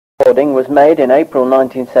Recording was made in April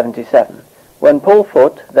 1977, when Paul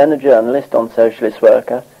Foote, then a journalist on Socialist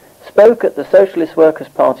Worker, spoke at the Socialist Workers'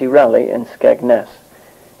 Party rally in Skegness.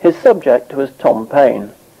 His subject was Tom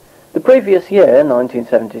Paine. The previous year,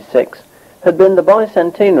 1976, had been the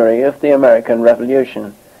bicentenary of the American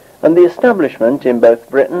Revolution, and the establishment in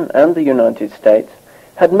both Britain and the United States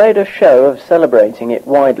had made a show of celebrating it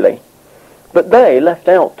widely. But they left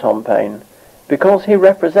out Tom Paine, because he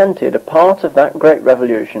represented a part of that great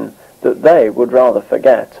revolution that they would rather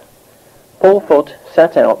forget. Paul Foote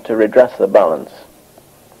set out to redress the balance.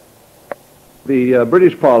 The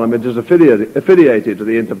British Parliament is affiliated to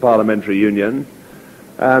the Interparliamentary Union,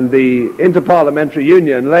 and the Interparliamentary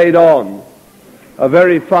Union laid on a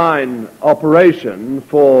very fine operation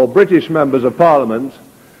for British members of Parliament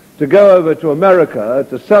to go over to America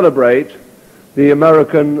to celebrate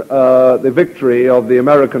the victory of the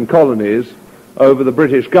American colonies over the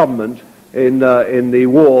British government in the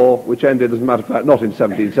war which ended, as a matter of fact, not in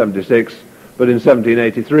 1776, but in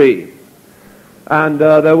 1783. And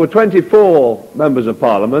there were 24 members of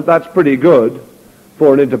Parliament. That's pretty good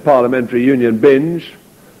for an interparliamentary union binge.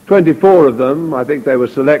 24 of them, I think they were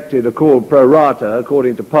selected, are called pro rata,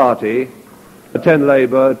 according to party. 10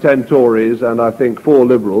 Labour, 10 Tories, and I think 4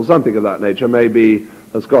 Liberals, something of that nature. Maybe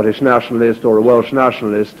a Scottish nationalist or a Welsh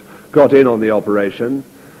nationalist got in on the operation.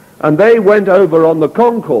 And they went over on the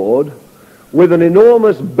Concorde with an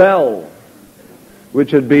enormous bell,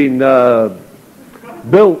 which had been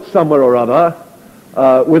built somewhere or other,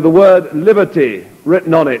 with the word liberty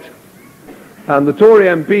written on it. And the Tory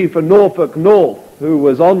MP for Norfolk North, who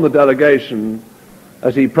was on the delegation,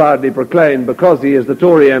 as he proudly proclaimed, because he is the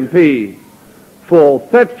Tory MP for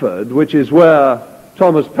Thetford, which is where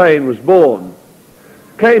Thomas Paine was born,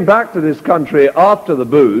 came back to this country after the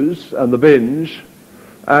booze and the binge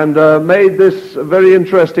and made this very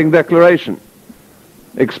interesting declaration,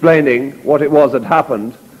 explaining what it was that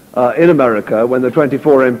happened in America when the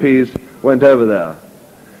 24 MPs went over there.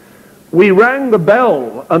 We rang the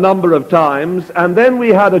bell a number of times, and then we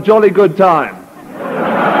had a jolly good time.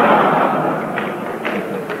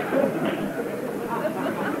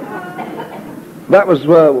 That was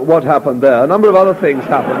what happened there. A number of other things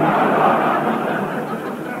happened.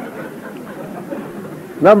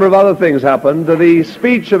 The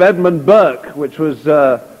speech of Edmund Burke, which was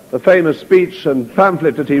the famous speech and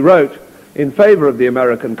pamphlet that he wrote in favor of the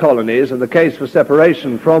American colonies and the case for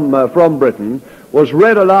separation from Britain, was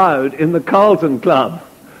read aloud in the Carlton Club,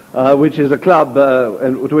 which is a club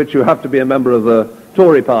in which you have to be a member of the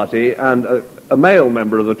Tory party, and a male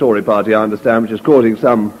member of the Tory party, I understand, which is causing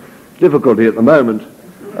some difficulty at the moment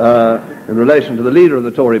in relation to the leader of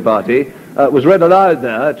the Tory party, was read aloud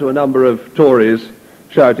there to a number of Tories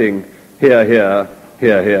shouting, "Hear, hear,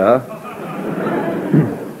 hear, hear."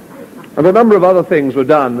 And a number of other things were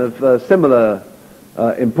done of similar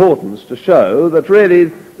importance to show that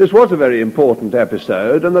really this was a very important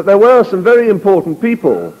episode, and that there were some very important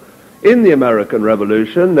people in the American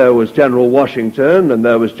Revolution. There was General Washington, and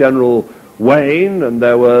there was General Wayne, and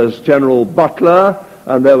there was General Butler,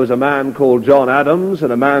 and there was a man called John Adams,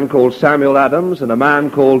 and a man called Samuel Adams, and a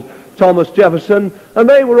man called Thomas Jefferson, and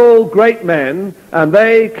they were all great men, and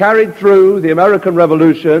they carried through the American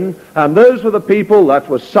Revolution, and those were the people that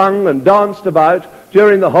were sung and danced about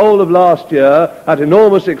during the whole of last year at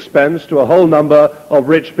enormous expense to a whole number of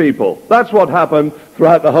rich people. That's what happened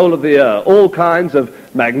throughout the whole of the year. All kinds of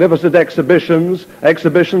magnificent exhibitions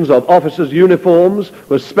of officers' uniforms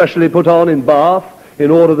were specially put on in Bath in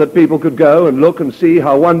order that people could go and look and see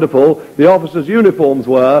how wonderful the officers' uniforms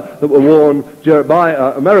were that were worn by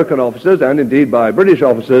American officers and indeed by British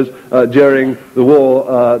officers during the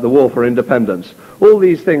war for independence. All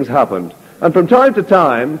these things happened. And from time to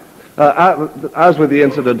time, as with the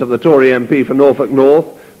incident of the Tory MP for Norfolk North,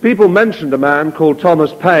 people mentioned a man called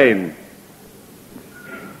Thomas Paine.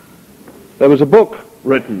 There was a book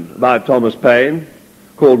written about Thomas Paine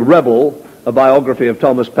called Rebel, a biography of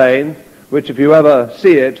Thomas Paine, which if you ever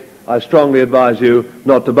see it, I strongly advise you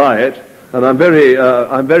not to buy it. And I'm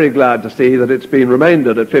very glad to see that it's been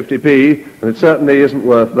remaindered at 50p, and it certainly isn't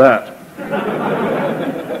worth that.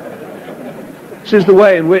 This is the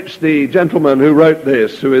way in which the gentleman who wrote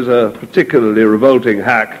this, who is a particularly revolting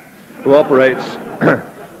hack, who operates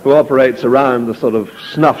around the sort of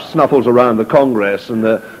snuffles around the Congress and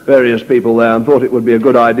the various people there, and thought it would be a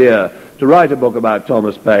good idea to write a book about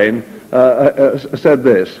Thomas Paine, said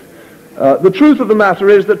this. The truth of the matter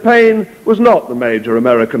is that Paine was not the major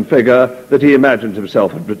American figure that he imagined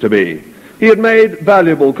himself to be. He had made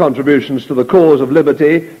valuable contributions to the cause of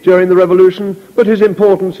liberty during the Revolution, but his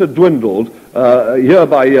importance had dwindled year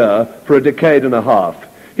by year for a decade and a half.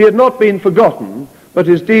 He had not been forgotten, but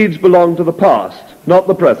his deeds belonged to the past, not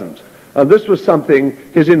the present. And this was something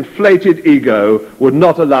his inflated ego would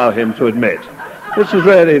not allow him to admit. This is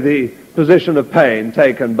really the position of Paine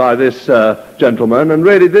taken by this gentleman, and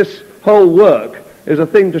really this whole work is a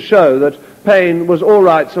thing to show that Paine was all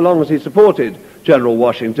right so long as he supported General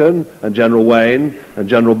Washington and General Wayne and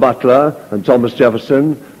General Butler and Thomas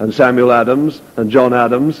Jefferson and Samuel Adams and John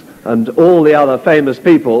Adams and all the other famous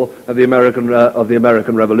people of the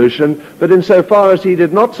American Revolution. But insofar as he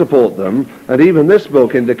did not support them, and even this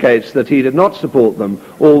book indicates that he did not support them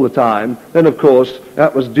all the time, then of course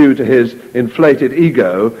that was due to his inflated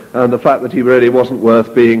ego and the fact that he really wasn't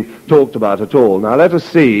worth being talked about at all. Now let us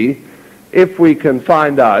see if we can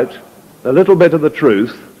find out a little bit of the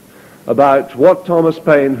truth about what Thomas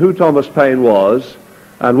Paine, who Thomas Paine was,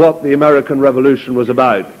 and what the American Revolution was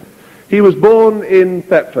about. He was born in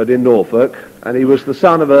Thetford in Norfolk, and he was the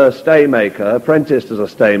son of a staymaker, apprenticed as a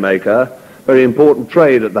staymaker, very important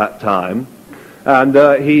trade at that time. And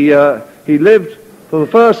he lived for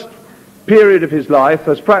the first period of his life.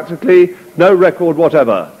 There's practically no record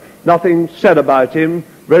whatever. Nothing said about him,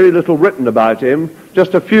 very little written about him,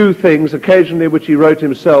 just a few things occasionally which he wrote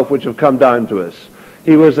himself which have come down to us.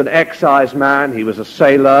 He was an excise man, he was a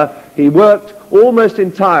sailor, he worked almost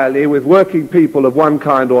entirely with working people of one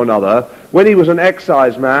kind or another. When he was an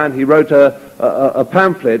excise man, he wrote a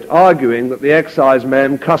pamphlet arguing that the excise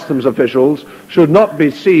men, customs officials, should not be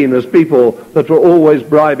seen as people that were always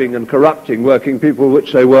bribing and corrupting working people,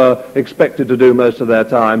 which they were expected to do most of their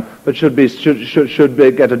time, but should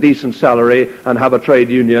get a decent salary and have a trade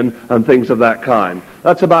union and things of that kind.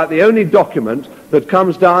 That's about the only document that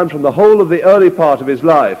comes down from the whole of the early part of his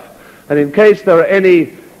life. And in case there are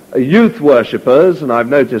any youth worshippers, and I've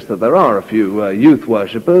noticed that there are a few youth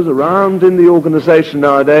worshippers around in the organization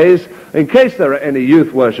nowadays, in case there are any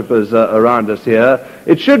youth worshippers around us here,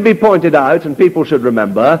 it should be pointed out, and people should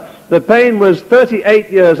remember, that Paine was 38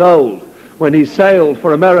 years old when he sailed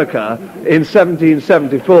for America in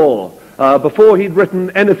 1774. Before he'd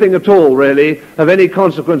written anything at all, really, of any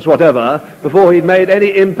consequence whatever, before he'd made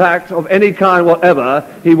any impact of any kind whatever,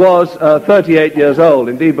 he was 38 years old.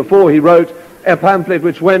 Indeed, before he wrote a pamphlet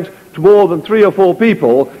which went to more than 3 or 4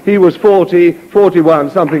 people, he was 40,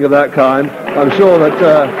 41, something of that kind. I'm sure that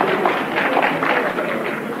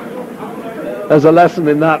there's a lesson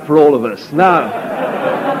in that for all of us. Now,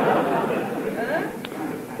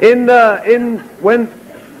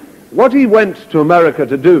 what he went to America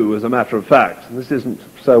to do, as a matter of fact, and this isn't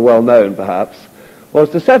so well known perhaps,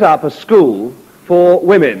 was to set up a school for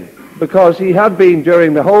women, because he had been,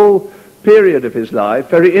 during the whole period of his life,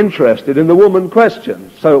 very interested in the woman question,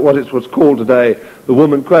 so what it was called today, the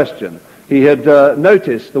woman question. He had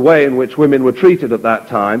noticed the way in which women were treated at that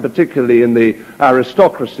time, particularly in the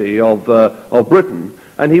aristocracy of Britain,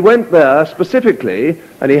 and he went there specifically,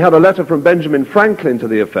 and he had a letter from Benjamin Franklin to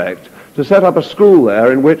the effect to set up a school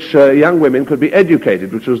there in which young women could be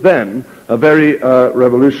educated, which was then a very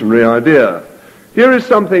revolutionary idea. Here is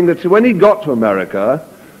something that when he got to America,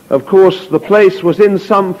 of course the place was in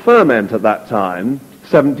some ferment at that time,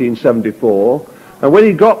 1774, and when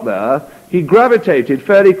he got there, he gravitated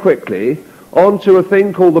fairly quickly onto a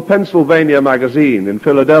thing called the Pennsylvania Magazine in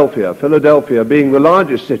Philadelphia, Philadelphia being the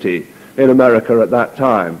largest city in America at that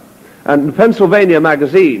time. And the Pennsylvania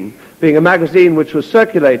Magazine being a magazine which was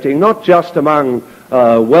circulating not just among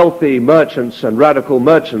wealthy merchants and radical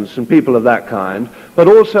merchants and people of that kind, but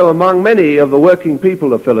also among many of the working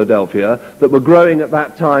people of Philadelphia that were growing at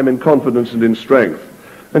that time in confidence and in strength.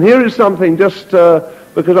 And here is something just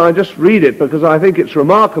because I just read it because I think it's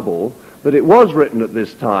remarkable that it was written at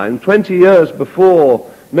this time, 20 years before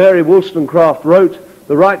Mary Wollstonecraft wrote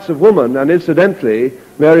The Rights of Woman, and incidentally,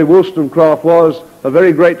 Mary Wollstonecraft was a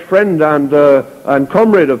very great friend and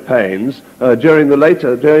comrade of Paine's during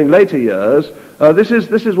later years. This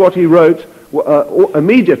is what he wrote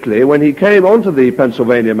immediately when he came onto the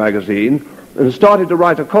Pennsylvania Magazine and started to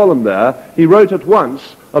write a column there. He wrote at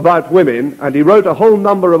once about women, and he wrote a whole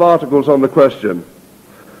number of articles on the question.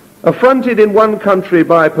 Affronted in one country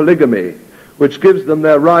by polygamy, which gives them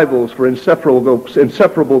their rivals for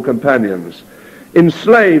inseparable companions,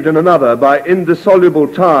 enslaved in another by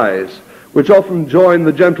indissoluble ties, which often join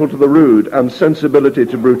the gentle to the rude and sensibility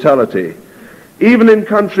to brutality. Even in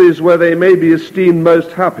countries where they may be esteemed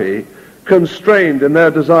most happy, constrained in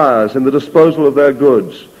their desires in the disposal of their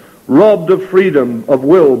goods, robbed of freedom of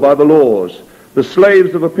will by the laws, the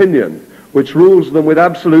slaves of opinion, which rules them with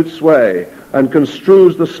absolute sway and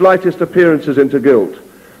construes the slightest appearances into guilt,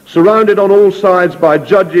 surrounded on all sides by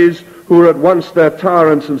judges who are at once their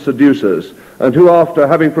tyrants and seducers, and who, after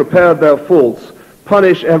having prepared their faults,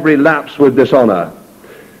 punish every lapse with dishonor.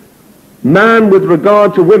 Man, with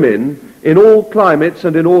regard to women, in all climates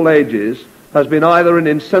and in all ages, has been either an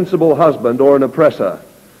insensible husband or an oppressor,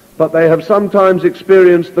 but they have sometimes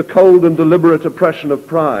experienced the cold and deliberate oppression of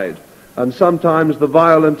pride, and sometimes the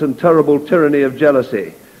violent and terrible tyranny of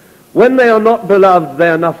jealousy. When they are not beloved, they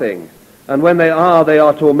are nothing, and when they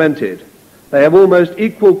are tormented. They have almost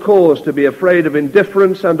equal cause to be afraid of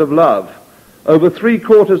indifference and of love. Over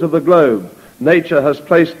 3/4 of the globe, nature has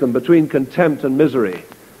placed them between contempt and misery.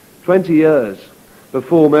 20 years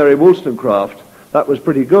before Mary Wollstonecraft, that was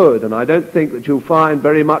pretty good, and I don't think that you'll find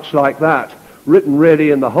very much like that written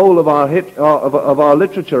really in the whole of our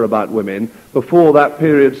literature about women before that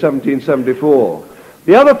period, 1774.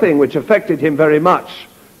 The other thing which affected him very much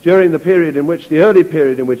during the early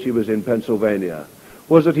period in which he was in Pennsylvania,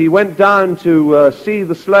 was that he went down to see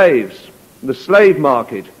the slave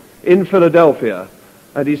market in Philadelphia,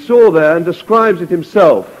 and he saw there, and describes it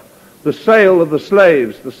himself, the sale of the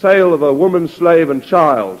slaves, the sale of a woman, slave, and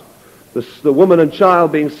child, the woman and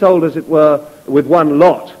child being sold, as it were, with one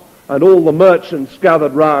lot, and all the merchants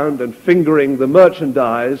gathered round and fingering the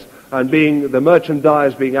merchandise, and the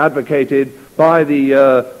merchandise being advocated by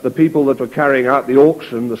the people that were carrying out the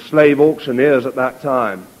auction, the slave auctioneers at that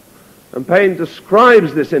time. And Paine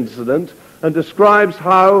describes this incident and describes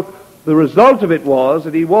how the result of it was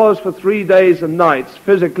that he was for 3 days and nights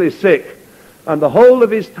physically sick, and the whole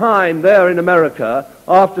of his time there in America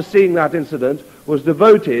after seeing that incident was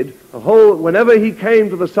devoted, whenever he came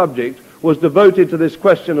to the subject, was devoted to this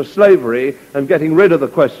question of slavery and getting rid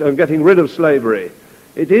of slavery.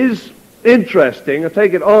 It is interesting, I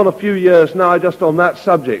take it on a few years now just on that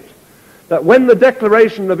subject, that when the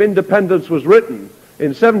Declaration of Independence was written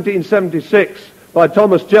in 1776 by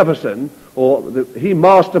Thomas Jefferson, he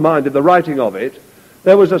masterminded the writing of it,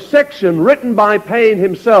 there was a section written by Paine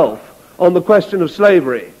himself on the question of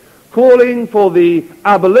slavery, calling for the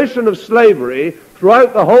abolition of slavery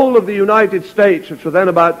throughout the whole of the United States, which were then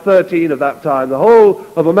about 13 at that time, the whole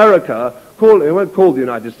of America, it weren't called the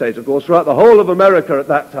United States, of course, throughout the whole of America at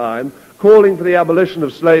that time, calling for the abolition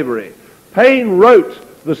of slavery. Paine wrote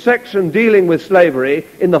the section dealing with slavery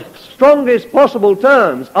in the strongest possible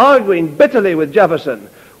terms, arguing bitterly with Jefferson.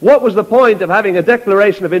 What was the point of having a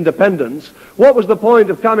Declaration of Independence? What was the point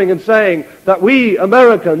of coming and saying that we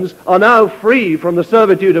Americans are now free from the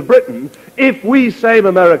servitude of Britain if we same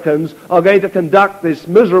Americans are going to conduct this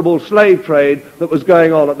miserable slave trade that was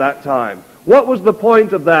going on at that time? What was the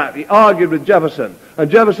point of that? He argued with Jefferson, and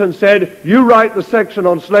Jefferson said, you write the section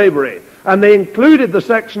on slavery. And they included the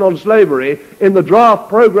section on slavery in the draft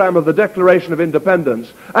program of the Declaration of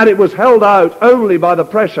Independence, and it was held out only by the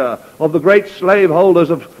pressure of the great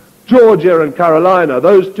slaveholders of Georgia and Carolina.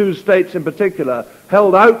 Those two states in particular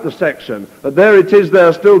held out the section, but there it is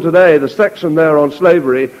there still today, the section there on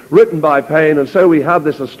slavery, written by Paine, and so we have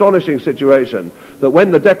this astonishing situation that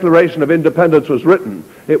when the Declaration of Independence was written,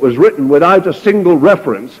 it was written without a single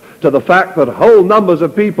reference to the fact that whole numbers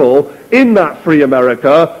of people in that free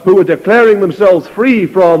America who were declaring themselves free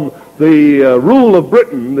from the rule of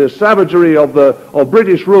Britain, the savagery of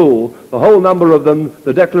British rule, the whole number of them,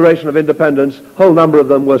 the Declaration of Independence, whole number of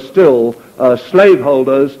them were still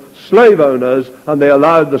slaveholders, slave owners, and they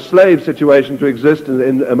allowed the slave situation to exist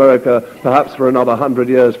in America perhaps for another 100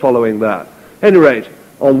 years following that. At any rate,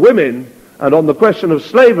 on women and on the question of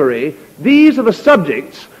slavery, these are the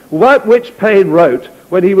subjects about which Paine wrote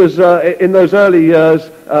when he was in those early years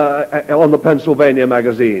on the Pennsylvania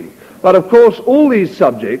Magazine. But of course, all these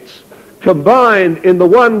subjects combined in the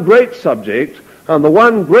one great subject and the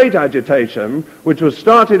one great agitation, which was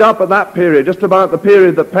started up at that period, just about the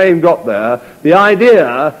period that Paine got there, the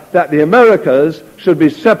idea that the Americas should be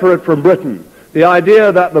separate from Britain, the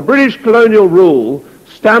idea that the British colonial rule,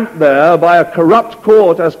 stamped there by a corrupt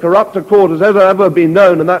court, as corrupt a court as ever been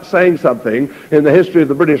known, and that's saying something in the history of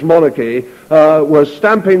the British monarchy, was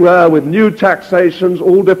stamping there with new taxations,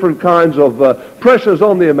 all different kinds of pressures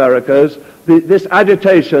on the Americas, this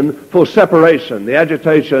agitation for separation, the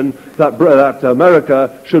agitation that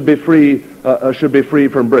America should be free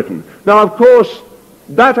from Britain. Now, of course,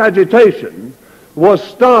 that agitation was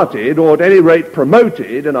started, or at any rate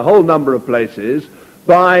promoted, in a whole number of places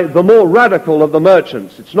by the more radical of the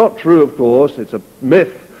merchants. It's not true, of course, it's a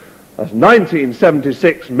myth, a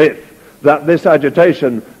 1976 myth, that this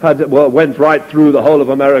agitation went right through the whole of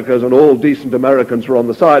Americas and all decent Americans were on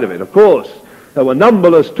the side of it. Of course, there were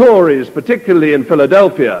numberless Tories, particularly in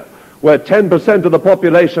Philadelphia, where 10% of the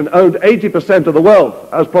population owned 80% of the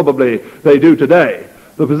wealth, as probably they do today.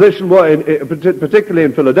 The position was, particularly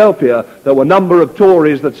in Philadelphia, there were a number of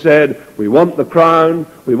Tories that said, we want the Crown,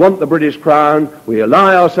 we want the British Crown, we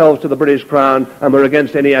ally ourselves to the British Crown, and we're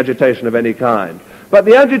against any agitation of any kind. But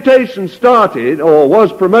the agitation started, or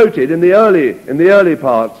was promoted in the early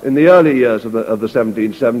years of the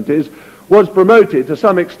 1770s, was promoted to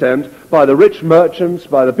some extent by the rich merchants,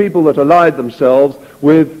 by the people that allied themselves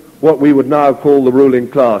with what we would now call the ruling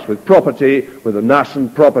class, with property, with a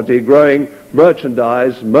nascent property, growing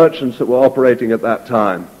merchandise, merchants that were operating at that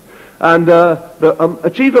time. And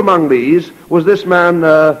chief among these was this man,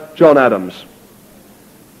 John Adams.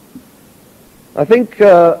 I think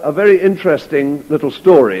a very interesting little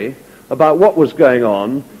story about what was going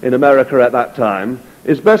on in America at that time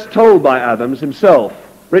is best told by Adams himself.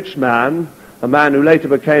 Rich man, a man who later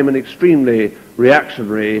became an extremely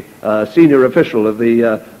reactionary senior official of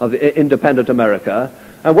the independent America.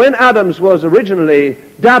 And when Adams was originally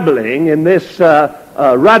dabbling in this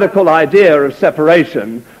radical idea of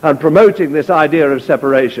separation and promoting this idea of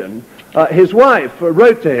separation, his wife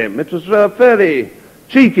wrote to him. It was a fairly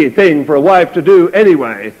cheeky thing for a wife to do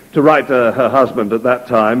anyway, to write to her husband at that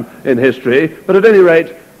time in history. But at any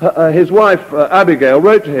rate, his wife, Abigail,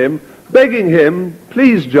 wrote to him, begging him,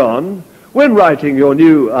 please, John, when writing your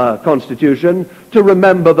new constitution, to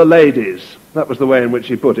remember the ladies. That was the way in which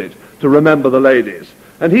he put it, to remember the ladies.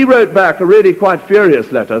 And he wrote back a really quite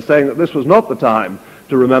furious letter saying that this was not the time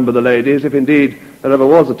to remember the ladies, if indeed there ever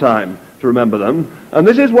was a time to remember them. And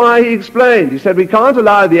this is why he explained. He said, we can't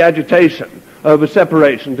allow the agitation over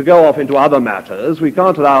separation to go off into other matters. We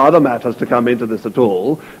can't allow other matters to come into this at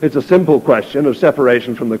all. It's a simple question of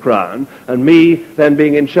separation from the Crown, and me then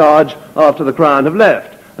being in charge after the Crown have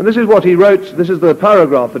left. And this is what he wrote, this is the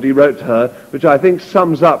paragraph that he wrote to her, which I think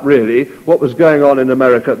sums up really what was going on in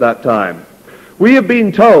America at that time. We have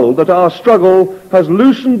been told that our struggle has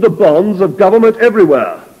loosened the bonds of government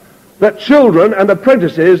everywhere, that children and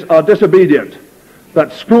apprentices are disobedient,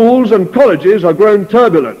 that schools and colleges are grown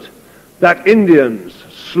turbulent, that Indians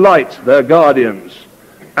slight their guardians,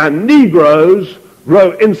 and Negroes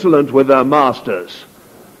grow insolent with their masters.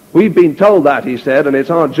 We've been told that, he said, and it's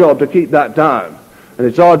our job to keep that down. And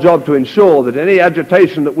it's our job to ensure that any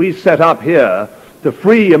agitation that we set up here to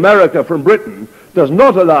free America from Britain does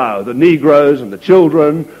not allow the Negroes and the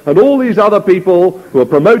children and all these other people who are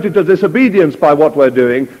promoted to disobedience by what we're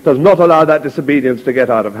doing, does not allow that disobedience to get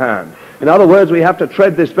out of hand. In other words, we have to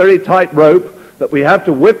tread this very tight rope, that we have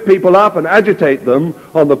to whip people up and agitate them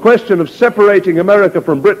on the question of separating America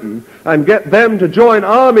from Britain and get them to join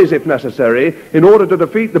armies if necessary in order to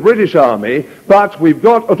defeat the British Army. But we've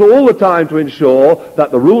got all the time to ensure that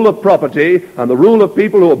the rule of property and the rule of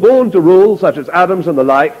people who are born to rule, such as Adams and the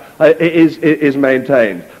like, is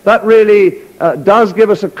maintained. That really does give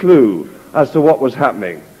us a clue as to what was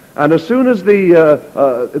happening. And as soon as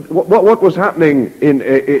what was happening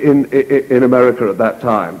in America at that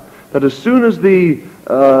time, that as soon as the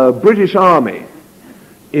British Army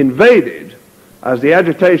invaded, as the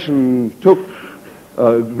agitation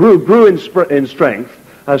grew in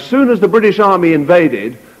strength, as soon as the British Army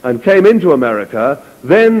invaded and came into America,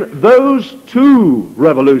 then those two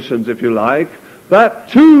revolutions, if you like, that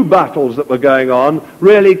two battles that were going on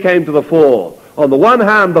really came to the fore. On the one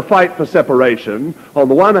hand, the fight for separation. On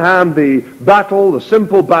the one hand, the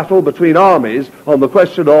simple battle between armies on the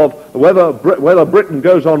question of whether Britain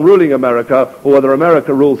goes on ruling America or whether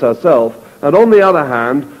America rules herself. And on the other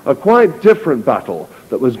hand, a quite different battle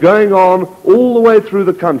that was going on all the way through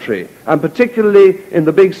the country, and particularly in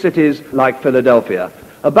the big cities like Philadelphia.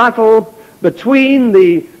 A battle between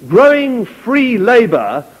the growing free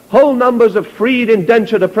labor, whole numbers of freed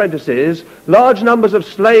indentured apprentices, large numbers of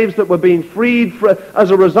slaves that were being freed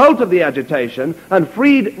as a result of the agitation, and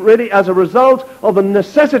freed really as a result of the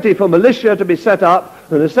necessity for militia to be set up,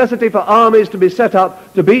 the necessity for armies to be set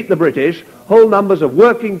up to beat the British, whole numbers of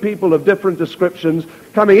working people of different descriptions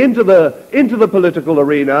coming into the political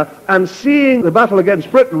arena and seeing the battle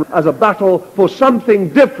against Britain as a battle for something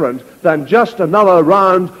different than just another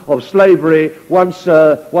round of slavery once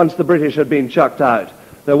the British had been chucked out.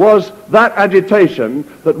 There was that agitation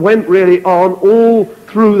that went really on all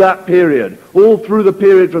through that period, all through the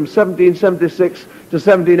period from 1776 to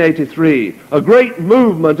 1783. A great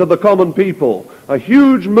movement of the common people, a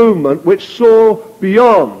huge movement which saw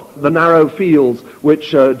beyond the narrow fields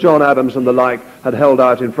which John Adams and the like had held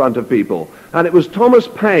out in front of people. And it was Thomas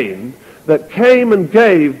Paine that came and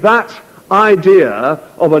gave that idea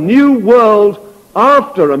of a new world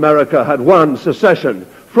after America had won secession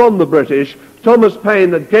from the British. Thomas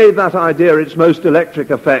Paine that gave that idea its most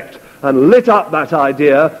electric effect and lit up that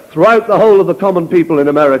idea throughout the whole of the common people in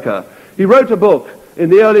America. He wrote a book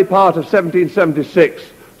in the early part of 1776,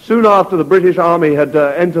 soon after the British Army had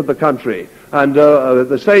entered the country, and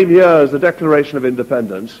the same year as the Declaration of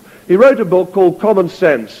Independence. He wrote a book called Common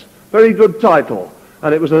Sense, very good title,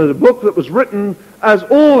 And it was a book that was written, as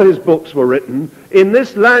all his books were written, in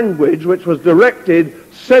this language which was directed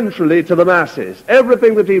centrally to the masses.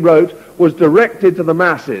 Everything that he wrote was directed to the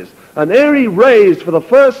masses. And there he raised for the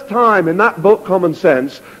first time in that book, Common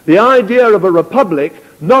Sense, the idea of a republic,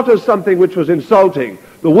 not as something which was insulting.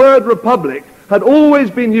 The word republic had always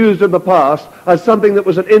been used in the past as something that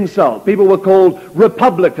was an insult. People were called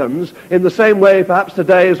republicans in the same way perhaps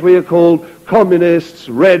today as we are called communists,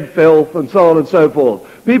 red filth, and so on and so forth.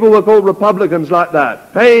 People were called republicans like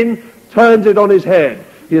that. Paine turns it on his head.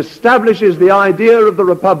 He establishes the idea of the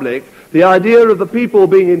republic, the idea of the people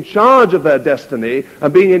being in charge of their destiny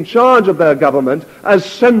and being in charge of their government as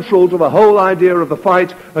central to the whole idea of the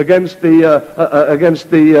fight against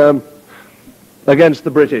the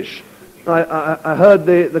British. I heard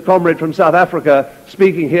the comrade from South Africa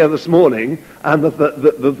speaking here this morning, and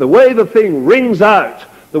the way the thing rings out,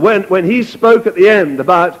 when he spoke at the end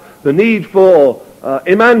about the need for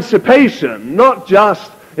emancipation, not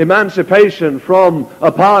just emancipation from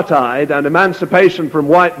apartheid and emancipation from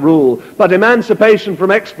white rule, but emancipation from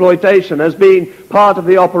exploitation as being part of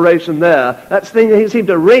the operation there. That thing he seemed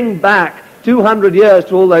to ring back 200 years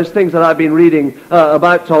to all those things that I've been reading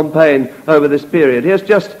about Tom Paine over this period. Here's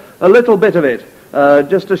just a little bit of it,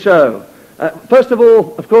 just to show. First of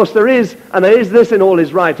all, of course, there is, and there is this in all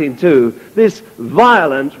his writing too, this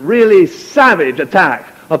violent, really savage attack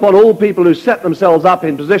upon all people who set themselves up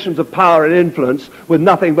in positions of power and influence with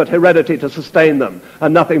nothing but heredity to sustain them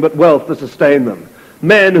and nothing but wealth to sustain them.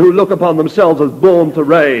 Men who look upon themselves as born to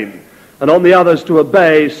reign and on the others to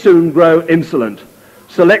obey soon grow insolent.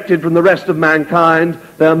 Selected from the rest of mankind,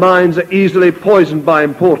 their minds are easily poisoned by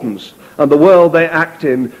importance, and the world they act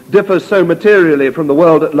in differs so materially from the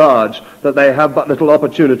world at large that they have but little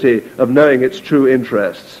opportunity of knowing its true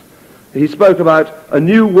interests. He spoke about a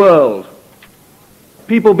new world,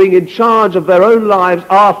 people being in charge of their own lives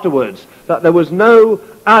afterwards, that there was no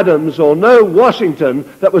Adams or no Washington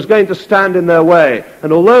that was going to stand in their way.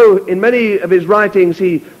 And although in many of his writings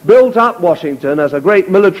he built up Washington as a great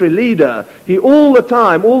military leader, he all the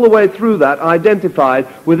time, all the way through that, identified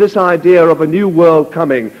with this idea of a new world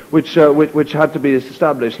coming, which had to be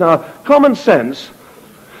established. Now, Common Sense,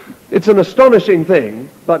 it's an astonishing thing,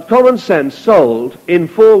 but Common Sense sold in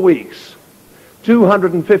 4 weeks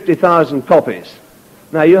 250,000 copies.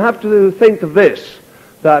 Now, you have to think of this,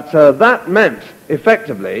 that that meant,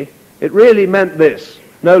 effectively, it really meant this,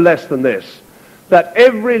 no less than this, that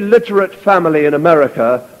every literate family in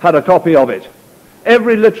America had a copy of it.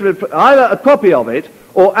 Every literate, either a copy of it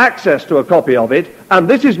or access to a copy of it, and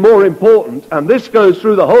this is more important, and this goes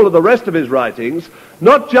through the whole of the rest of his writings,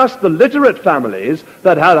 not just the literate families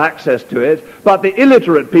that had access to it, but the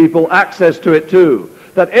illiterate people access to it too.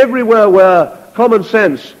 That everywhere where Common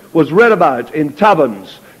Sense was read about, in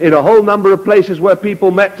taverns, in a whole number of places where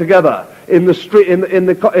people met together, in the street, in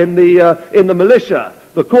the militia,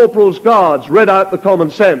 the corporal's guards read out the Common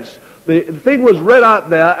Sense. The thing was read out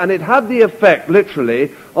there, and it had the effect,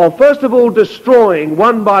 literally, of first of all destroying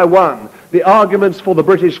one by one the arguments for the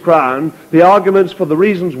British Crown, the arguments for the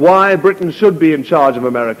reasons why Britain should be in charge of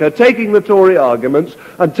America, taking the Tory arguments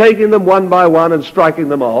and taking them one by one and striking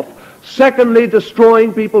them off. Secondly,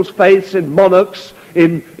 destroying people's faiths in monarchs,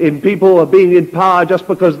 in people being in power just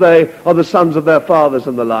because they are the sons of their fathers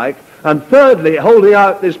and the like. And thirdly, holding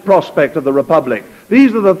out this prospect of the Republic.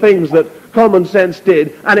 These are the things that Common Sense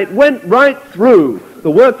did, and it went right through the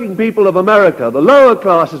working people of America, the lower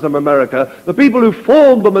classes of America, the people who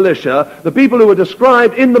formed the militia, the people who were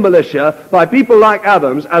described in the militia by people like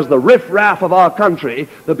Adams as the riff-raff of our country,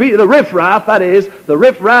 the riff-raff, that is, the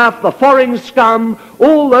riff-raff, the foreign scum,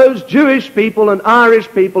 all those Jewish people and Irish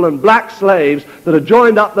people and black slaves that had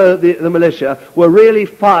joined up the militia were really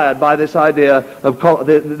fired by this idea of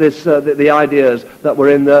the ideas that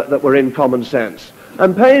were in Common Sense.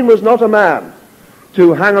 And Paine was not a man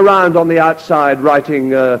to hang around on the outside writing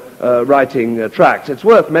tracts. It's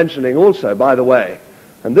worth mentioning also, by the way,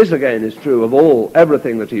 and this again is true of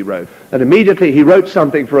everything that he wrote, and immediately he wrote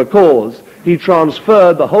something for a cause, he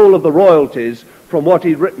transferred the whole of the royalties from what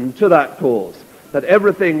he'd written to that cause. That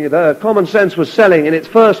everything, the Common Sense was selling in its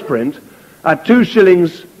first print at 2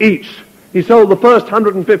 shillings each. He sold the first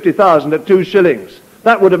 150,000 at 2 shillings.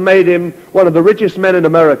 That would have made him one of the richest men in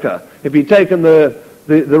America if he'd taken the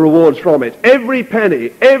rewards from it. Every penny,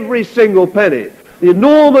 every single penny, the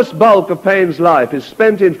enormous bulk of Paine's life is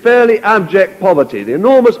spent in fairly abject poverty, the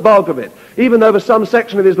enormous bulk of it. Even though for some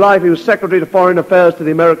section of his life he was Secretary of Foreign Affairs to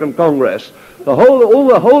the American Congress, the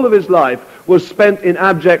whole of his life was spent in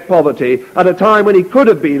abject poverty at a time when he could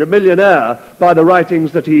have been a millionaire by the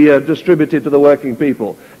writings that he distributed to the working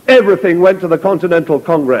people. Everything went to the Continental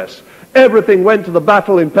Congress. Everything went to the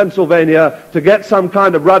battle in Pennsylvania to get some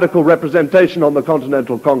kind of radical representation on the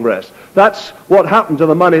Continental Congress. That's what happened to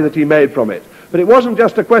the money that he made from it. But it wasn't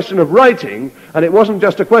just a question of writing, and it wasn't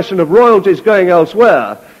just a question of royalties going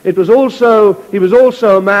elsewhere. He was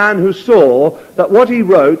also a man who saw that what he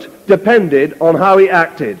wrote depended on how he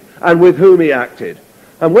acted and with whom he acted.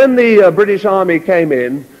 And when the British Army came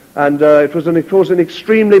in, and it was of course an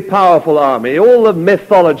extremely powerful army, all the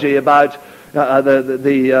mythology about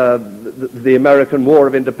the American War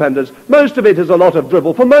of Independence, most of it is a lot of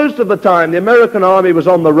drivel. For most of the time, the American army was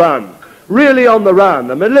on the run. Really on the run.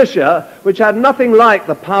 The militia, which had nothing like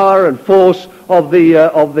the power and force of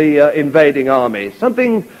the invading army,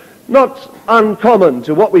 something not uncommon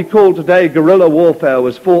to what we call today guerrilla warfare,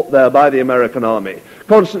 was fought there by the American army,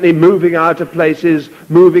 constantly moving out of places,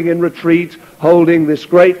 moving in retreat, holding this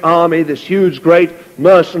great army, this huge, great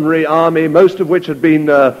mercenary army, most of which had been,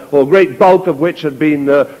 or great bulk of which had been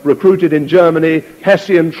recruited in Germany,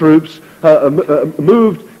 Hessian troops,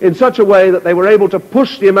 moved in such a way that they were able to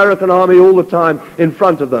push the American army all the time in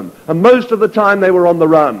front of them. And most of the time they were on the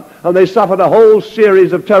run. And they suffered a whole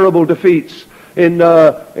series of terrible defeats. In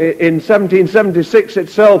 1776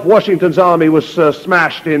 itself, Washington's army was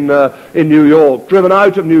smashed in New York, driven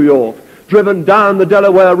out of New York, driven down the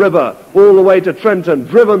Delaware River all the way to Trenton,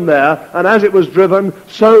 driven there, and as it was driven,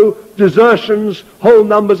 so desertions, whole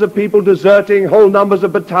numbers of people deserting, whole numbers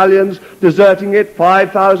of battalions deserting it,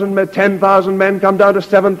 5,000 men, 10,000 men, come down to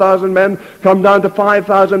 7,000 men, come down to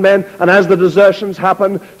 5,000 men, and as the desertions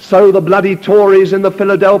happen, so the bloody Tories in the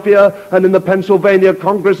Philadelphia and in the Pennsylvania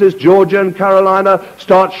Congresses, Georgia and Carolina,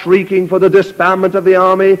 start shrieking for the disbandment of the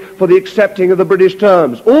army, for the accepting of the British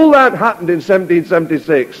terms. All that happened in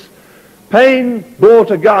 1776. Paine bought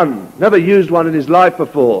a gun, never used one in his life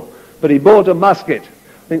before, but he bought a musket.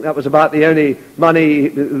 I think that was about the only money,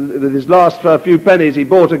 with his last few pennies, he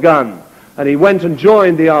bought a gun. And he went and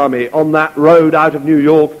joined the army on that road out of New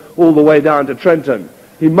York all the way down to Trenton.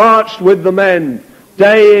 He marched with the men,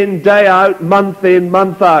 day in, day out, month in,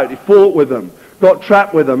 month out. He fought with them, got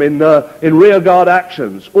trapped with them in rearguard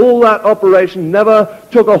actions. All that operation, never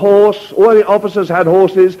took a horse. All the officers had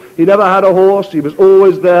horses. He never had a horse. He was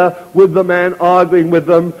always there with the men, arguing with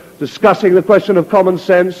them, discussing the question of common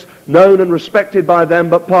sense, known and respected by them,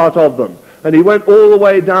 but part of them. And he went all the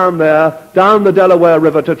way down there, down the Delaware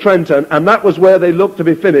River to Trenton, and that was where they looked to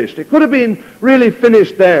be finished. It could have been really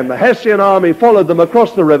finished then. The Hessian army followed them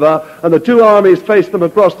across the river, and the two armies faced them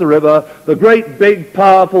across the river. The great, big,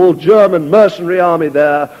 powerful German mercenary army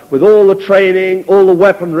there, with all the training, all the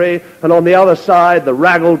weaponry, and on the other side, the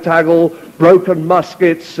raggle-taggle, broken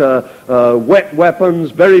muskets, wet weapons,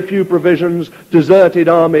 very few provisions, deserted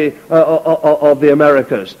army of the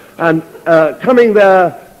Americas. And coming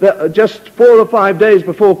there, just 4 or 5 days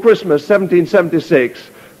before Christmas, 1776,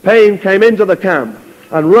 Paine came into the camp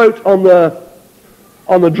and wrote on the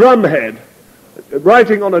drumhead,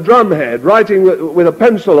 writing with a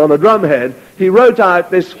pencil on a drumhead, he wrote out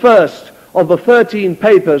this first of the 13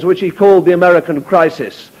 papers which he called the American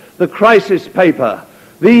Crisis, the crisis paper.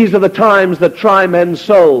 These are the times that try men's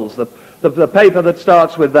souls, the paper that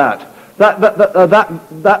starts with that.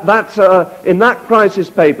 In that crisis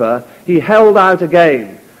paper, he held out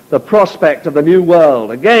again the prospect of the new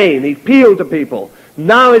world. Again, he appealed to people.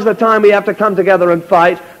 Now is the time we have to come together and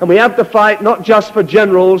fight, and we have to fight not just for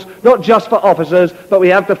generals, not just for officers, but we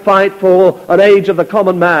have to fight for an age of the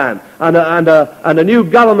common man and a new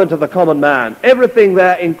government of the common man. Everything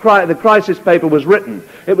there in the crisis paper was written.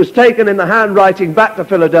 It was taken in the handwriting back to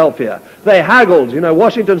Philadelphia. They haggled.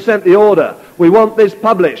 Washington sent the order. We want this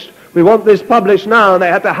published. We want this published now, and they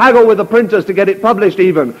had to haggle with the printers to get it published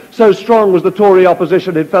even. So strong was the Tory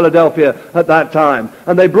opposition in Philadelphia at that time.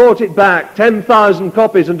 And they brought it back, 10,000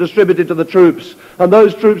 copies, and distributed to the troops. And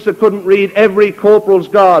those troops that couldn't read, every corporal's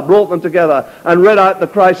guard brought them together and read out the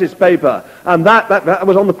crisis paper. And that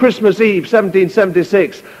was on the Christmas Eve,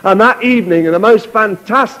 1776. And that evening, in the most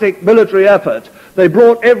fantastic military effort, they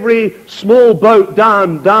brought every small boat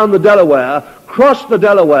down the Delaware, crossed the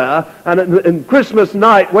Delaware, and Christmas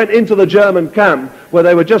night went into the German camp where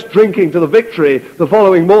they were just drinking to the victory the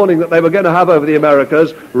following morning that they were going to have over the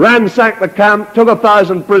Americas, ransacked the camp, took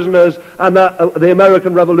 1,000 prisoners, and the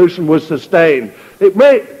American Revolution was sustained.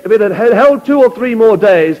 If it had held 2 or 3 more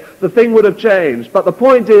days, the thing would have changed. But the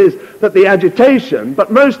point is that the agitation,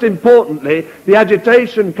 but most importantly, the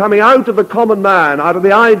agitation coming out of the common man, out of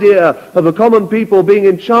the idea of the common people being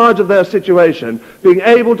in charge of their situation, being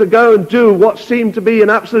able to go and do what seemed to be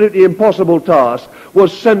an absolutely impossible task,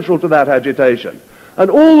 was central to that agitation.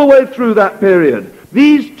 And all the way through that period,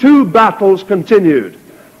 these two battles continued.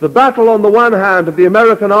 The battle on the one hand of the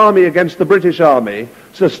American army against the British army,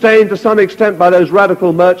 sustained to some extent by those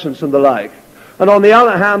radical merchants and the like. And on the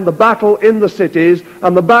other hand, the battle in the cities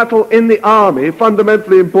and the battle in the army,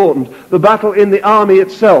 fundamentally important, the battle in the army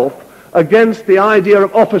itself, against the idea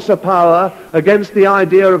of officer power, against the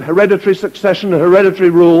idea of hereditary succession and hereditary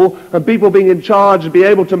rule, and people being in charge and be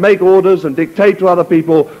able to make orders and dictate to other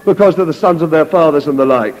people because they're the sons of their fathers and the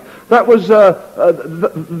like. That was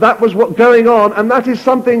what going on, and that is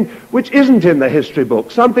something which isn't in the history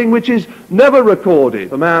book, something which is never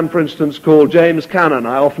recorded. A man, for instance, called James Cannon,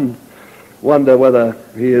 I often wonder whether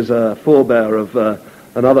he is a forebear of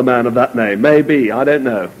another man of that name. Maybe, I don't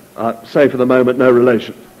know. I say for the moment, no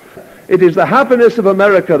relation. It is the happiness of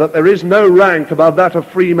America that there is no rank above that of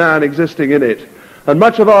free man existing in it. And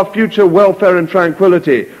much of our future welfare and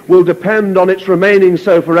tranquility will depend on its remaining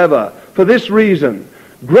so forever. For this reason,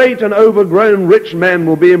 great and overgrown rich men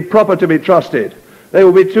will be improper to be trusted. They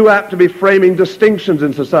will be too apt to be framing distinctions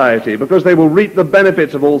in society because they will reap the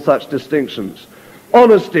benefits of all such distinctions.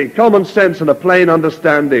 Honesty, common sense, and a plain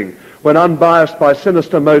understanding, when unbiased by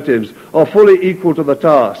sinister motives, are fully equal to the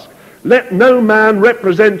task. Let no man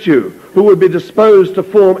represent you who would be disposed to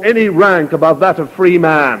form any rank above that of free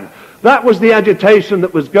man. That was the agitation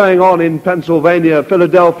that was going on in Pennsylvania,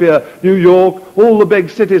 Philadelphia, New York, all the big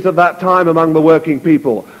cities at that time among the working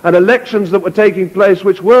people, and elections that were taking place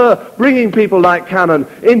which were bringing people like Cannon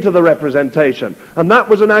into the representation. And that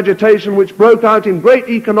was an agitation which broke out in great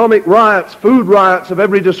economic riots, food riots of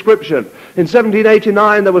every description. In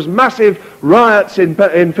 1789 there was massive riots in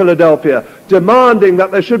Philadelphia demanding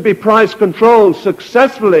that there should be price controls,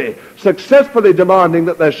 successfully demanding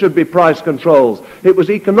that there should be price controls. It was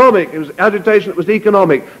economic. It was agitation that was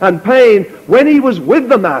economic. And Paine, when he was with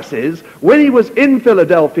the masses, when he was in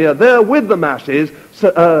Philadelphia, there with the masses,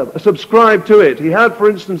 subscribed to it. He had, for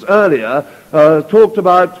instance, earlier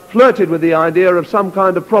flirted with the idea of some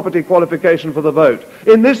kind of property qualification for the vote.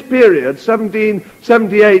 In this period,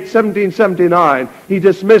 1778, 1779, he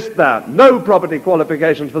dismissed that. No property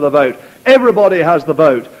qualifications for the vote. Everybody has the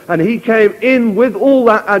vote. And he came in with all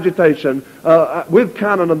that agitation, with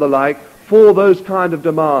Cannon and the like, for those kind of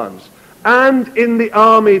demands. And in the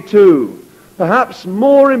army too. Perhaps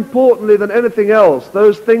more importantly than anything else,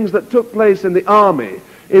 those things that took place in the army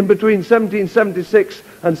in between 1776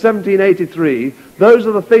 and 1783, those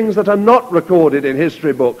are the things that are not recorded in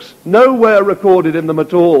history books, nowhere recorded in them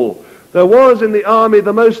at all. There was in the army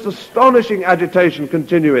the most astonishing agitation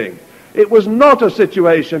continuing. It was not a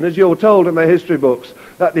situation, as you're told in the history books,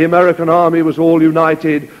 that the American army was all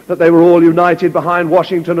united, that they were all united behind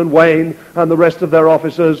Washington and Wayne and the rest of their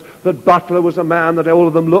officers, that Butler was a man that all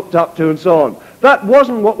of them looked up to and so on. That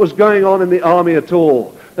wasn't what was going on in the army at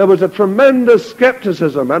all. There was a tremendous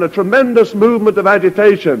skepticism and a tremendous movement of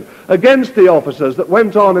agitation against the officers that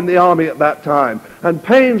went on in the army at that time. And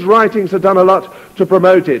Paine's writings have done a lot to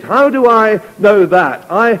promote it. How do I know that?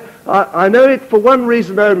 I know it for one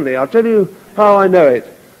reason only. I'll tell you how I know it.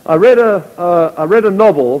 I read a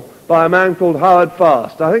novel by a man called Howard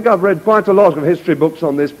Fast. I think I've read quite a lot of history books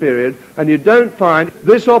on this period, and you don't find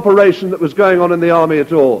this operation that was going on in the army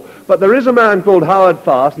at all. But there is a man called Howard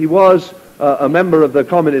Fast. He was a member of the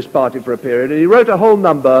Communist Party for a period, and he wrote a whole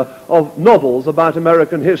number of novels about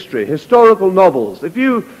American history, historical novels. If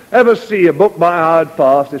you ever see a book by Howard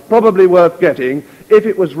Fast, it's probably worth getting if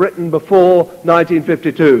it was written before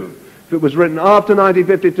 1952. If it was written after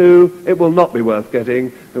 1952, it will not be worth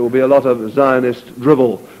getting. There will be a lot of Zionist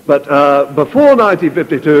drivel. But before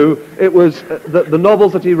 1952, it was the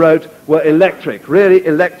novels that he wrote were electric, really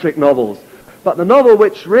electric novels. But the novel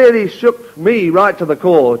which really shook me right to the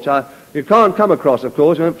core, which you can't come across, of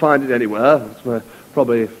course, you won't find it anywhere,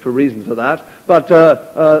 probably for reasons for that, but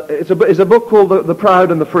it's a book called The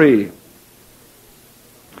Proud and the Free.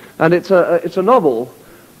 And it's a novel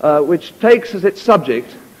which takes as its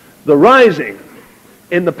subject the rising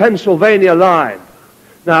in the Pennsylvania line.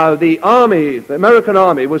 Now, the army, the American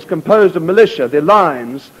army, was composed of militia, the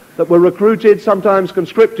lines that were recruited, sometimes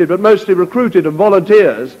conscripted, but mostly recruited and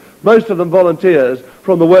volunteers, most of them volunteers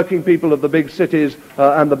from the working people of the big cities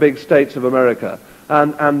and the big states of America.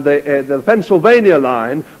 And the Pennsylvania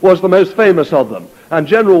line was the most famous of them. And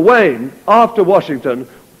General Wayne, after Washington,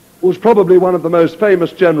 was probably one of the most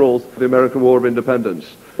famous generals of the American War of Independence.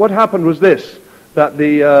 What happened was this, that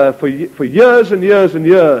for years and years and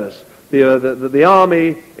years, the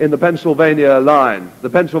army in the Pennsylvania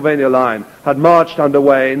line had marched under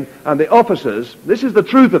Wayne, and the officers, this is the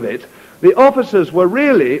truth of it, the officers were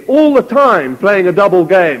really all the time playing a double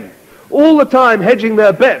game, all the time hedging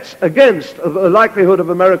their bets against the likelihood of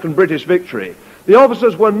American-British victory. The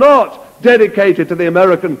officers were not dedicated to the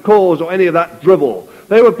American cause or any of that drivel.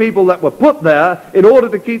 They were people that were put there in order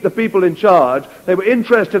to keep the people in charge. They were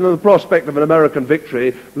interested in the prospect of an American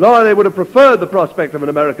victory. No, they would have preferred the prospect of an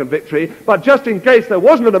American victory, but just in case there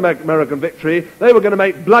wasn't an American victory, they were going to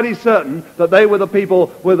make bloody certain that they were the people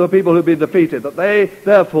who'd been defeated. That they,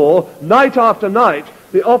 therefore, night after night,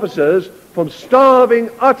 the officers, from starving,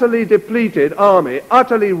 utterly depleted army,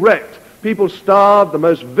 utterly wrecked, people starved, the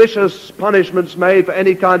most vicious punishments made for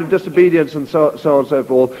any kind of disobedience and so on and so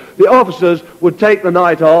forth. The officers would take the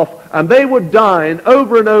night off, and they would dine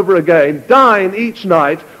over and over again, dine each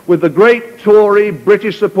night with the great Tory,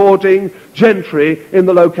 British-supporting gentry in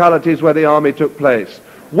the localities where the army took place.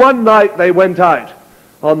 One night they went out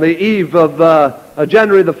on the eve of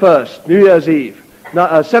January the 1st, New Year's Eve,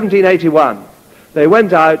 1781. They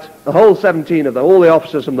went out, the whole 17 of them, all the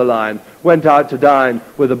officers from the line, went out to dine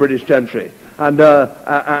with the British gentry. And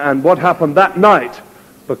what happened that night,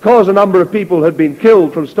 because a number of people had been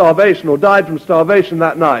killed from starvation or died from starvation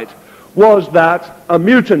that night, was that a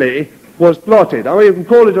mutiny was plotted. I mean, you can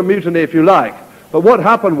call it a mutiny if you like, but what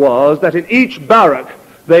happened was that in each barrack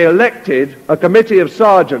they elected a committee of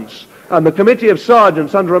sergeants, and the committee of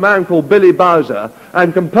sergeants under a man called Billy Bowser,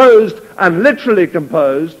 and composed, and literally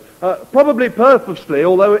composed, probably purposely,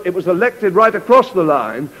 although it was elected right across the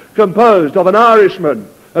line, composed of an Irishman,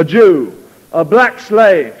 a Jew, a black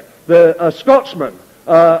slave, a Scotsman.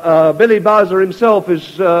 Billy Bowser himself,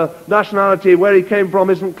 his nationality, where he came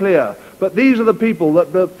from, isn't clear. But these are the people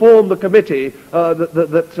that formed the committee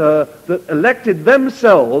that elected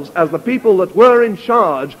themselves as the people that were in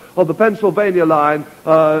charge of the Pennsylvania line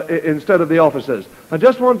instead of the officers. I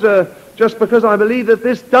just want to, just because I believe that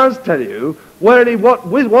this does tell you really what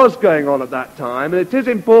was going on at that time, and it is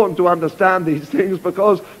important to understand these things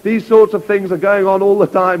because these sorts of things are going on all the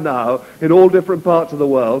time now in all different parts of the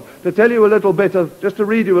world. To tell you a little bit of, just to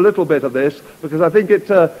read you a little bit of this, because I think it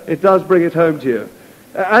does bring it home to you.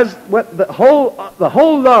 As the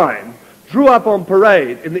whole line drew up on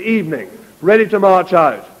parade in the evening, ready to march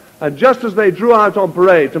out, and just as they drew out on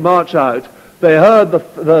parade to march out, they heard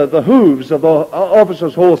the hooves of the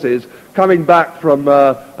officers' horses coming back from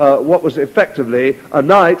what was effectively a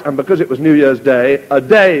night, and because it was New Year's Day, a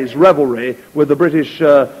day's revelry with the British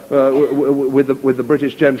with the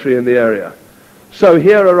British gentry in the area. So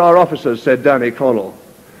here are our officers, said Danny Connell.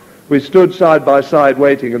 We stood side by side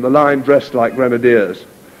waiting, and the line dressed like grenadiers.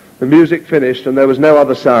 The music finished, and there was no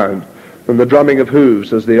other sound than the drumming of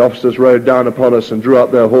hooves as the officers rode down upon us and drew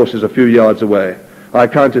up their horses a few yards away. I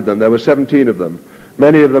counted them. There were 17 of them,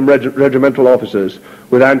 many of them regimental officers,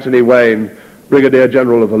 with Anthony Wayne, Brigadier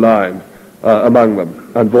General of the line, among them,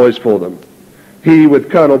 and boys for them. He, with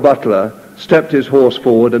Colonel Butler, stepped his horse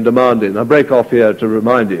forward and demanded, I break off here to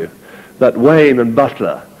remind you, that Wayne and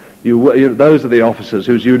Butler, those are the officers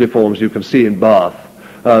whose uniforms you can see in Bath.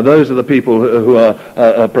 Those are the people who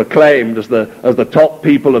are proclaimed as the top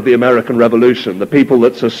people of the American Revolution, the people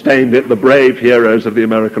that sustained it, the brave heroes of the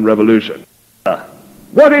American Revolution.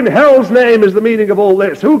 What in hell's name is the meaning of all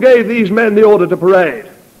this? Who gave these men the order to parade?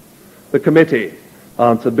 The committee,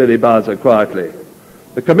 answered Billy Bowser quietly.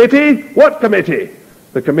 The committee? What committee?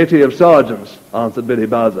 The committee of sergeants, answered Billy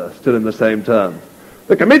Bowser, still in the same term.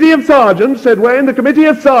 The committee of sergeants, said Wayne, the committee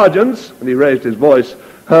of sergeants, and he raised his voice,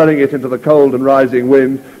 hurling it into the cold and rising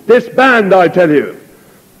wind. Disband, I tell you!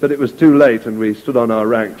 But it was too late, and we stood on our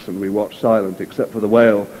ranks, and we watched silent, except for the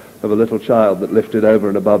wail of a little child that lifted over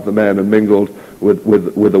and above the men and mingled with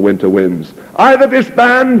the winter winds. Either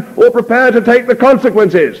disband or prepare to take the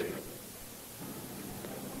consequences.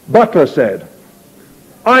 Butler said,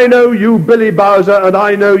 I know you, Billy Bowser, and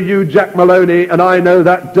I know you, Jack Maloney, and I know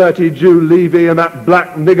that dirty Jew Levy and that black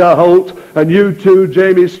nigger Holt, and you too,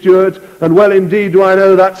 Jamie Stewart, and well indeed do I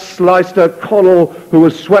know that slyster Connell who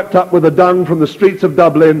was swept up with the dung from the streets of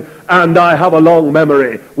Dublin, and I have a long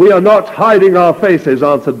memory. We are not hiding our faces,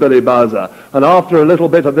 answered Billy Bowser, and after a little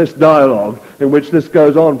bit of this dialogue, in which this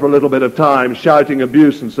goes on for a little bit of time, shouting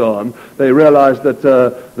abuse and so on, they realized that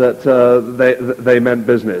they meant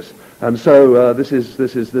business. And so this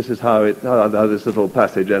is how this little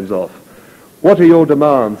passage ends off. What are your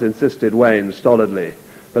demands? Insisted Wayne stolidly,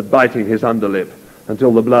 but biting his underlip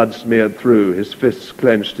until the blood smeared through, his fists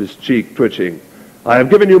clenched, his cheek twitching. I have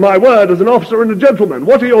given you my word as an officer and a gentleman.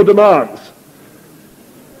 What are your demands?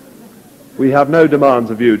 We have no demands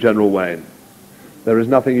of you, General Wayne. There is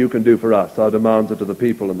nothing you can do for us. Our demands are to the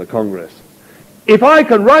people and the Congress. If I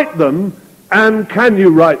can write them, and can you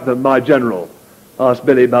write them, my general? Asked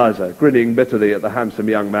Billy Bowser, grinning bitterly at the handsome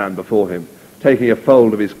young man before him, taking a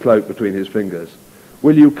fold of his cloak between his fingers.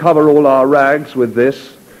 Will you cover all our rags with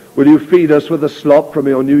this? Will you feed us with the slop from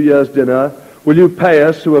your New Year's dinner? Will you pay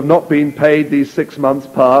us who have not been paid these 6 months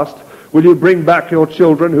past? Will you bring back your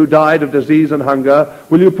children who died of disease and hunger?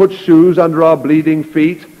 Will you put shoes under our bleeding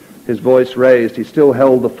feet? His voice raised. He still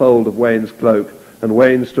held the fold of Wayne's cloak, and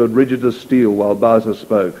Wayne stood rigid as steel while Bowser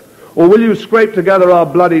spoke. Or will you scrape together our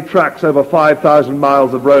bloody tracks over 5,000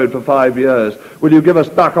 miles of road for 5 years? Will you give us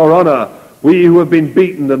back our honor, we who have been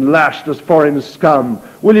beaten and lashed as foreign scum?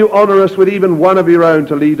 Will you honor us with even one of your own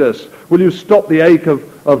to lead us? Will you stop the ache of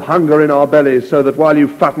hunger in our bellies, so that while you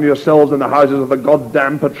fatten yourselves in the houses of the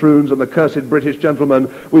goddamn patroons and the cursed British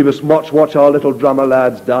gentlemen, we must watch our little drummer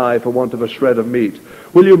lads die for want of a shred of meat?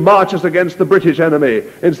 Will you march us against the British enemy,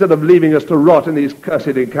 instead of leaving us to rot in these cursed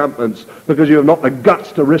encampments, because you have not the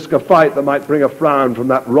guts to risk a fight that might bring a frown from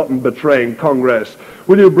that rotten betraying Congress?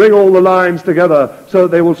 Will you bring all the lines together so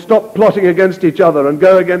that they will stop plotting against each other and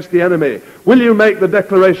go against the enemy? Will you make the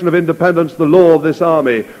Declaration of Independence the law of this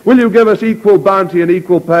army? Will you give us equal bounty and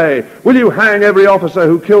equal pay? Will you hang every officer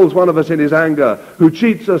who kills one of us in his anger, who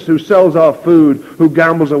cheats us, who sells our food, who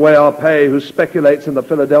gambles away our pay, who speculates in the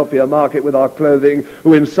Philadelphia market with our clothing,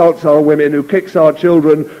 who insults our women, who kicks our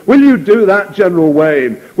children? Will you do that, General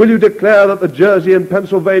Wayne? Will you declare that the Jersey and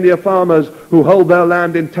Pennsylvania farmers who hold their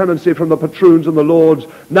land in tenancy from the patroons and the lords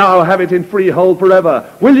now have it in freehold forever?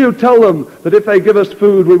 Will you tell them that if they give us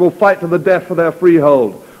food, we will fight to the death for their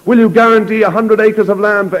freehold? Will you guarantee 100 acres of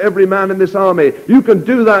land for every man in this army? You can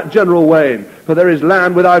do that, General Wayne, for there is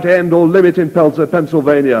land without end or limit in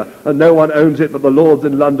Pennsylvania, and no one owns it but the lords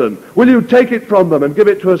in London. Will you take it from them and give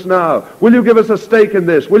it to us now? Will you give us a stake in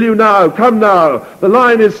this? Will you now? Come now. The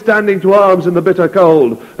line is standing to arms in the bitter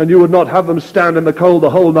cold, and you would not have them stand in the cold the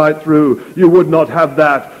whole night through. You would not have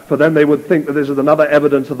that, for then they would think that this is another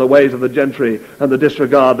evidence of the ways of the gentry and the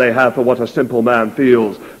disregard they have for what a simple man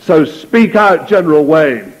feels. So speak out, General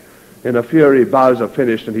Wayne. In a fury, Bowser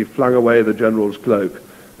finished, and he flung away the general's cloak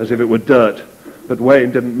as if it were dirt. But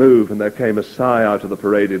Wayne didn't move, and there came a sigh out of the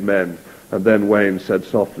paraded men. And then Wayne said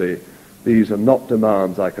softly, "These are not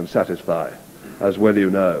demands I can satisfy, as well you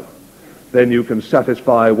know." "Then you can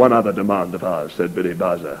satisfy one other demand of ours," said Billy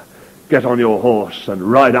Bowser. "Get on your horse and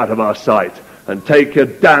ride out of our sight, and take your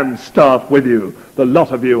damned staff with you. The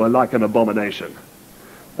lot of you are like an abomination."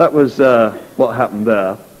 That was what happened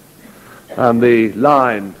there. And the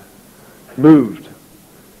line moved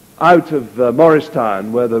out of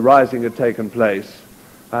Morristown, where the rising had taken place,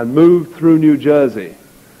 and moved through New Jersey.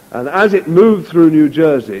 And as it moved through New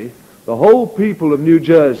Jersey, the whole people of New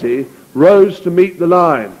Jersey rose to meet the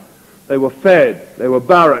line. They were fed, they were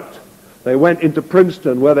barracked. They went into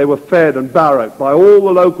Princeton, where they were fed and barracked by all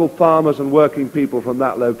the local farmers and working people from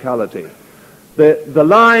that locality. The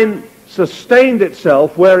line sustained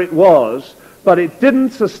itself where it was, but it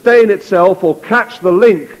didn't sustain itself or catch the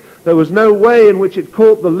link. There was no way in which it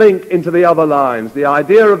caught the link into the other lines. The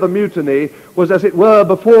idea of the mutiny was, as it were,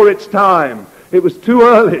 before its time. It was too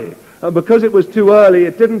early, and because it was too early,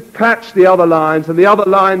 it didn't catch the other lines, and the other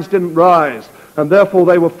lines didn't rise, and therefore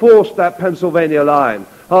they were forced that Pennsylvania line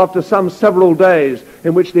after some several days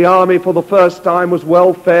in which the army for the first time was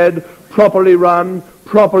well fed, properly run,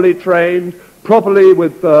 properly trained, properly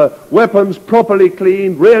with weapons properly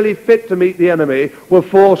cleaned, really fit to meet the enemy, were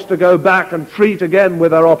forced to go back and treat again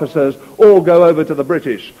with their officers or go over to the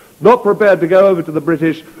British. Not prepared to go over to the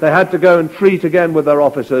British, they had to go and treat again with their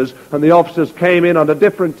officers, and the officers came in under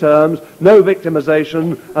different terms, no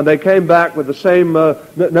victimization, and they came back with the same,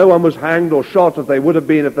 no one was hanged or shot as they would have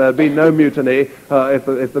been if there had been no mutiny,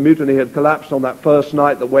 if the mutiny had collapsed on that first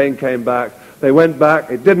night that Wayne came back. They went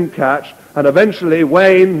back, it didn't catch, and eventually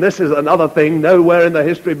Wayne, this is another thing, nowhere in the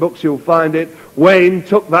history books you'll find it, Wayne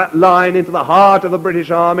took that line into the heart of the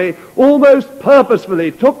British Army, almost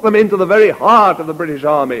purposefully took them into the very heart of the British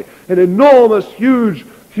Army, in enormous, huge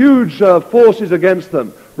forces against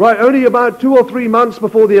them. Right, only about 2 or 3 months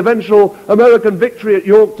before the eventual American victory at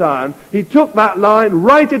Yorktown, he took that line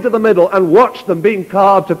right into the middle and watched them being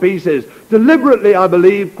carved to pieces. Deliberately, I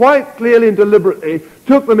believe, quite clearly and deliberately,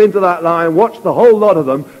 took them into that line, watched the whole lot of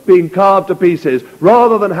them being carved to pieces,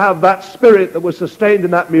 rather than have that spirit that was sustained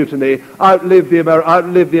in that mutiny outlive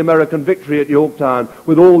the American victory at Yorktown,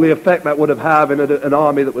 with all the effect that would have had in an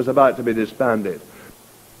army that was about to be disbanded.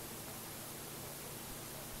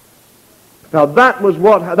 Now that was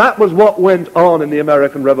what went on in the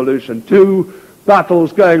American Revolution. 2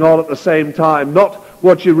 battles going on at the same time, not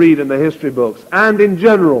what you read in the history books. And in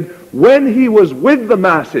general, when he was with the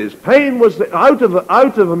masses, Paine was out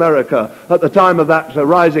of America at the time of that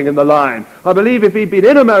rising in the line. I believe if he'd been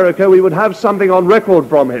in America, we would have something on record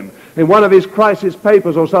from him. in one of his crisis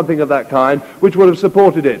papers or something of that kind, which would have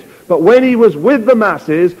supported it. But when he was with the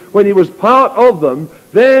masses, when he was part of them,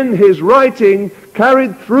 then his writing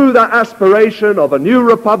carried through that aspiration of a new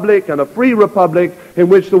republic and a free republic in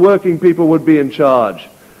which the working people would be in charge.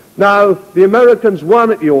 Now, the Americans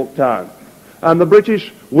won at Yorktown, and the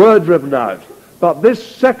British were driven out. But this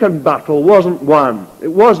second battle wasn't won. It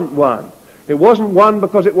wasn't won. It wasn't won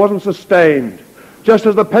because it wasn't sustained. Just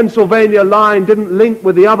as the Pennsylvania line didn't link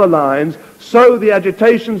with the other lines, so the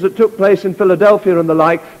agitations that took place in Philadelphia and the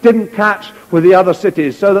like didn't catch with the other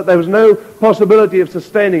cities, so that there was no possibility of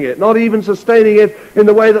sustaining it, not even sustaining it in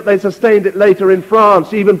the way that they sustained it later in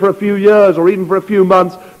France, even for a few years or even for a few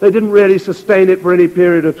months. They didn't really sustain it for any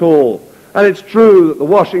period at all. And it's true that the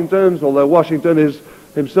Washingtons, although Washington is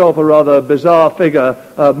himself a rather bizarre figure,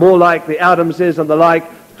 more like the Adamses and the like,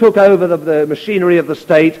 took over the machinery of the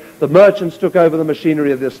state. The merchants took over the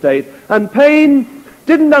machinery of the state. And Paine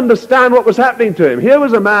didn't understand what was happening to him. Here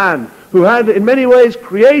was a man who had in many ways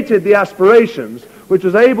created the aspirations which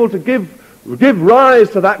was able to give rise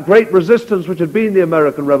to that great resistance which had been the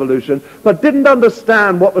American Revolution, but didn't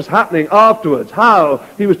understand what was happening afterwards, how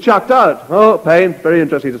he was chucked out. Oh, Paine, very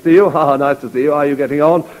interesting to see you. Nice to see you. How are you getting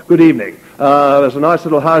on? Good evening. There's a nice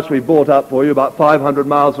little house we bought up for you about 500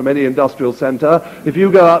 miles from any industrial center. If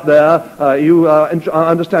you go up there, I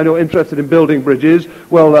understand you're interested in building bridges.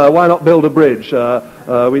 Well, why not build a bridge?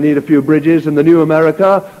 We need a few bridges in the new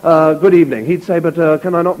America. Good evening. He'd say, but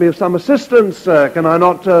can I not be of some assistance? Can I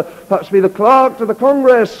not perhaps be the clerk to the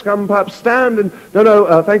Congress? Come perhaps stand and...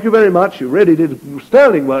 No, thank you very much. You really did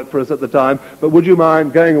sterling work for us at the time, but would you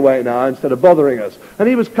mind going away now instead of bothering us? And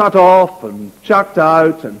he was cut off and chucked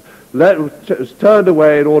out and was turned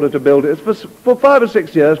away in order to build it. For 5 or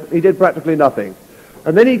 6 years, he did practically nothing.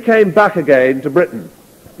 And then he came back again to Britain.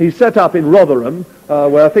 He set up in Rotherham,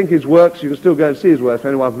 where I think his works, you can still go and see his works for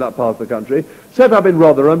anyone from that part of the country, set up in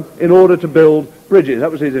Rotherham in order to build bridges. That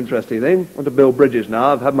was his interesting thing. I want to build bridges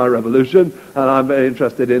now. I've had my revolution, and I'm very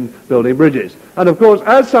interested in building bridges. And of course,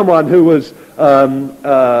 as someone who was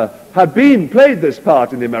had played this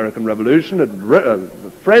part in the American Revolution, a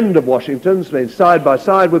friend of Washington's, been side by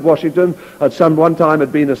side with Washington, at one time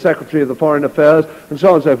had been a Secretary of the Foreign Affairs, and so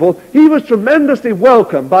on and so forth, he was tremendously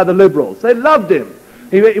welcomed by the Liberals. They loved him.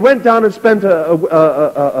 He went down and spent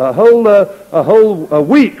a whole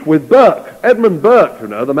week with Burke, Edmund Burke,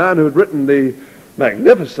 the man who had written the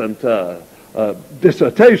magnificent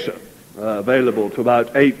dissertation, available to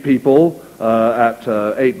about 8 people at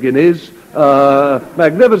 8 guineas.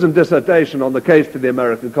 Magnificent dissertation on the case to the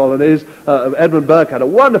American colonies. Edmund Burke had a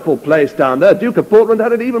wonderful place down there. Duke of Portland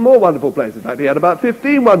had an even more wonderful place. In fact, he had about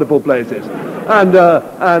 15 wonderful places.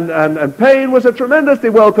 And Paine was a tremendously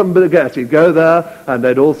welcome guest. He'd go there, and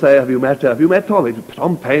they'd all say, have you met Tom?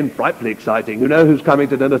 Tom Paine, frightfully exciting. You know who's coming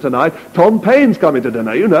to dinner tonight? Tom Paine's coming to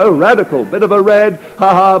dinner. Radical, bit of a red,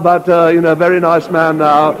 but very nice man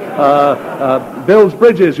now. Builds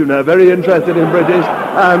bridges, very interested in bridges,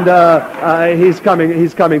 and he's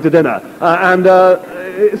coming to dinner.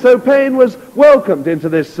 So Paine was welcomed into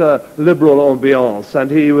this liberal ambiance, and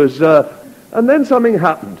he was, and then something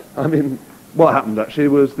happened. I mean, what happened actually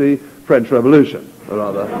was the French Revolution, a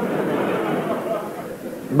rather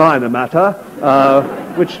minor matter,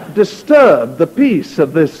 which disturbed the peace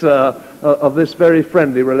of this very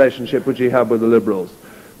friendly relationship which he had with the liberals.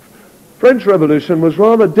 French Revolution was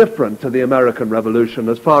rather different to the American Revolution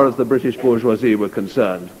as far as the British bourgeoisie were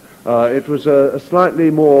concerned. It was a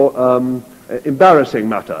slightly more embarrassing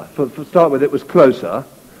matter. For start with, it was closer.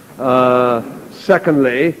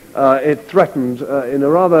 Secondly, it threatened in a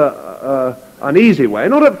rather uneasy way.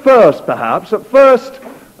 Not at first, perhaps. At first,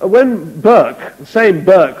 when Burke, the same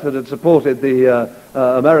Burke that had supported the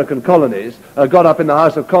American colonies, got up in the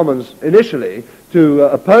House of Commons initially to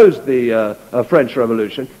oppose the French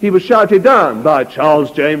Revolution, he was shouted down by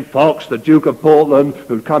Charles James Fox, the Duke of Portland,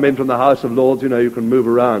 who'd come in from the House of Lords. You can move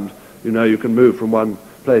around. You can move from one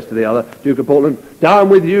place to the other. Duke of Portland, down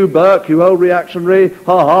with you, Burke, you old reactionary.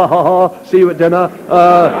 Ha, ha, ha, ha. See you at dinner.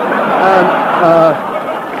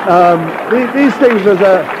 These things was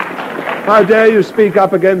how dare you speak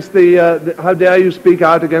up against how dare you speak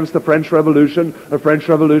out against the French Revolution? The French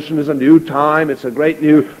Revolution is a new time. It's a great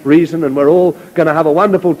new reason, and we're all going to have a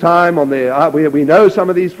wonderful time on the... we know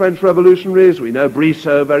some of these French revolutionaries. We know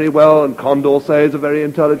Brissot very well, and Condorcet is a very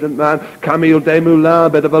intelligent man. Camille Desmoulins, a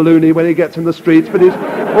bit of a loony when he gets in the streets, but he's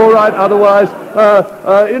all right otherwise.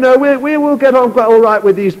 We will get on quite all right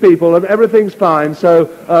with these people, and everything's fine. So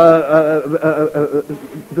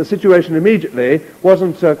the situation immediately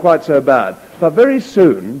wasn't quite so bad. But very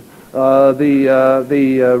soon,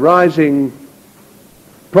 the rising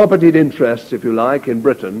propertied interests, if you like, in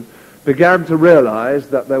Britain began to realize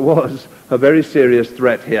that there was a very serious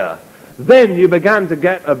threat here. Then you began to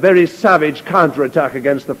get a very savage counterattack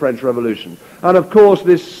against the French Revolution. And of course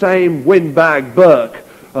this same windbag Burke,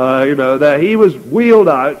 there he was wheeled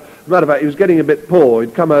out. As a matter of fact, he was getting a bit poor.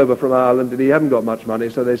 He'd come over from Ireland and he hadn't got much money,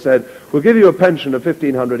 so they said, we'll give you a pension of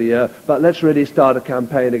 $1,500 a year, but let's really start a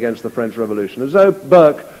campaign against the French Revolution. As though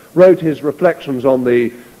Burke wrote his reflections on the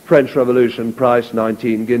French Revolution, price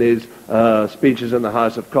 19 guineas, speeches in the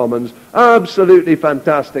House of Commons, absolutely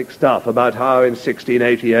fantastic stuff about how in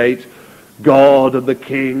 1688 God and the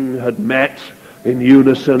King had met in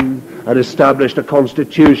unison and established a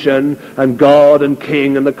constitution, and God and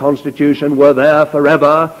King and the constitution were there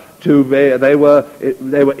forever. They were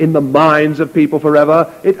in the minds of people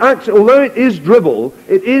forever. It actually, although it is dribble,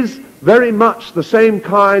 it is very much the same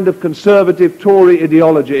kind of conservative Tory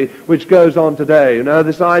ideology which goes on today. You know,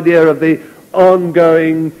 this idea of the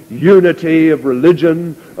ongoing unity of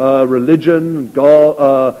religion,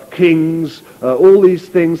 God, kings, all these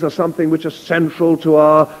things are something which are central to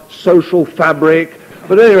our social fabric.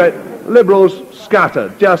 But at any rate, liberals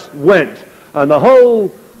scattered, just went, and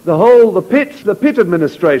the Pitt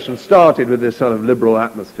administration started with this sort of liberal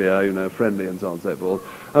atmosphere, friendly and so on and so forth.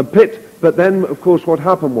 But then, of course, what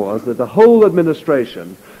happened was that the whole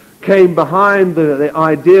administration came behind the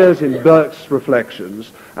ideas in Burke's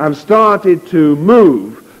reflections and started to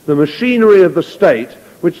move the machinery of the state,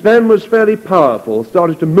 which then was fairly powerful,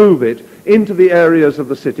 started to move it into the areas of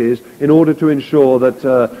the cities in order to ensure that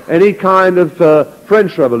any kind of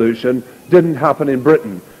French Revolution didn't happen in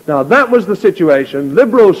Britain. Now, that was the situation.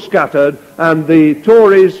 Liberals scattered, and the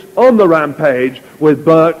Tories on the rampage, with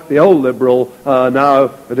Burke, the old Liberal, now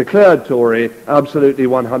a declared Tory, absolutely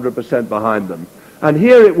 100% behind them. And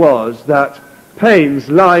here it was that Paine's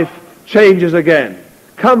life changes again.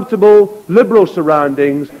 Comfortable, liberal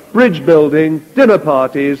surroundings, bridge building, dinner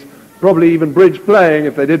parties, probably even bridge playing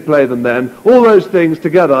if they did play them then, all those things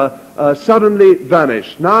together suddenly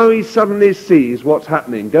vanish. Now he suddenly sees what's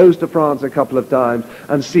happening, goes to France a couple of times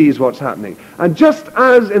and sees what's happening. And just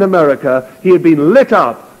as in America he had been lit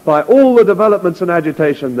up by all the developments and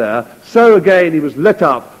agitation there, so again he was lit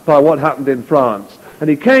up by what happened in France. And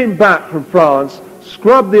he came back from France,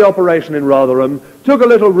 scrubbed the operation in Rotherham, took a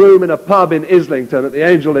little room in a pub in Islington, at the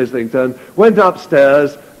Angel Islington, went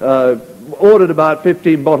upstairs, ordered about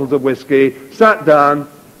 15 bottles of whiskey, sat down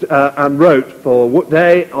and wrote for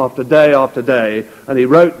day after day after day, and he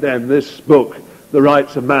wrote then this book, The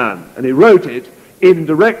Rights of Man, and he wrote it in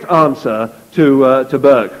direct answer to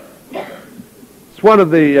Burke.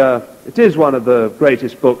 It is one of the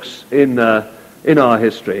greatest books in our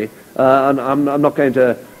history, and I'm not going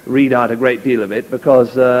to read out a great deal of it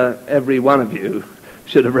because every one of you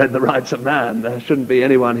should have read The Rights of Man. There shouldn't be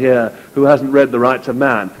anyone here who hasn't read The Rights of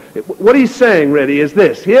Man. What he's saying really is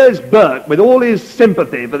this. Here's Burke with all his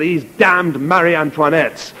sympathy for these damned Marie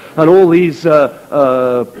Antoinettes and all these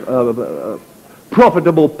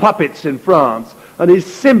profitable puppets in France. And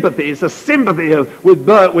his sympathy is a sympathy with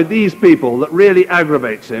Burke, with these people, that really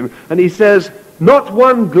aggravates him. And he says, not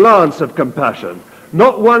one glance of compassion,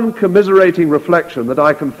 not one commiserating reflection that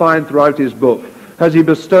I can find throughout his book has he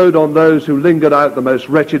bestowed on those who lingered out the most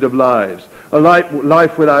wretched of lives, a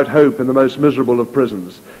life without hope in the most miserable of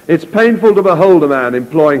prisons. It's painful to behold a man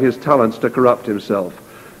employing his talents to corrupt himself.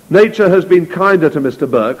 Nature has been kinder to Mr.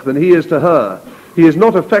 Burke than he is to her. He is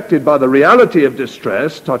not affected by the reality of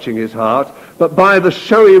distress touching his heart, but by the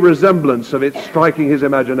showy resemblance of it striking his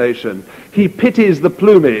imagination. He pities the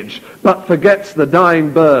plumage, but forgets the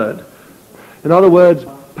dying bird. In other words,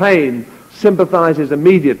 Paine sympathizes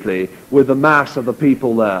immediately with the mass of the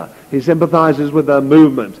people there. He sympathizes with their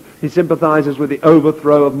movement. He sympathizes with the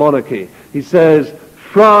overthrow of monarchy. He says,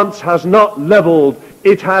 France has not leveled,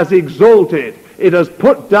 it has exalted. It has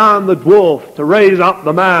put down the dwarf to raise up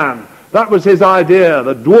the man. That was his idea.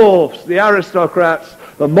 The dwarfs, the aristocrats,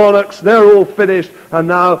 the monarchs, they're all finished, and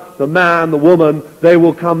now the man, the woman, they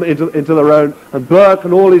will come into their own. And Burke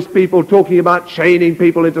and all his people talking about chaining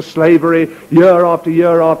people into slavery year after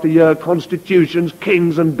year after year, constitutions,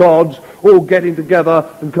 kings and gods, all getting together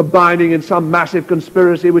and combining in some massive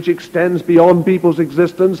conspiracy which extends beyond people's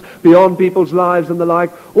existence, beyond people's lives and the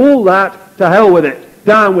like. All that, to hell with it.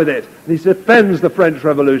 Down with it. And he defends the French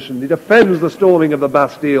Revolution. He defends the storming of the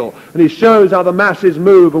Bastille. And he shows how the masses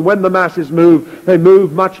move. And when the masses move, they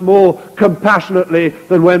move much more compassionately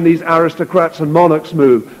than when these aristocrats and monarchs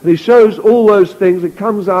move. And he shows all those things. It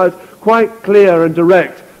comes out quite clear and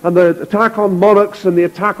direct. And the attack on monarchs and the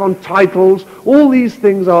attack on titles, all these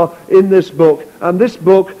things are in this book. And this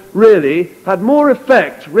book really had more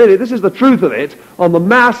effect, really, this is the truth of it, on the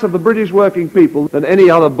mass of the British working people than any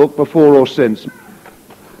other book before or since.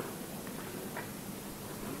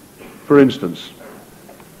 For instance,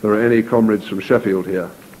 if there are any comrades from Sheffield here.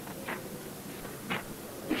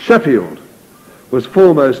 Sheffield was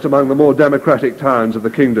foremost among the more democratic towns of the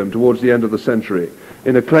kingdom towards the end of the century,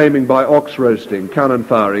 in acclaiming by ox roasting, cannon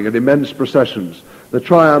firing, and immense processions the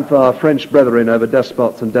triumph of our French brethren over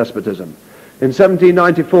despots and despotism. In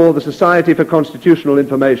 1794, the Society for Constitutional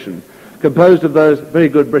Information, composed of those, very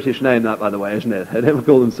good British name that, by the way, isn't it? They never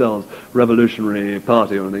call themselves Revolutionary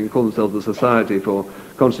Party or anything, they call themselves the Society for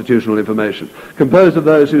Constitutional Information, composed of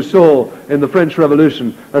those who saw in the French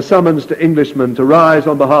Revolution a summons to Englishmen to rise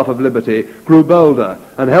on behalf of liberty, grew bolder,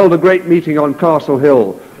 and held a great meeting on Castle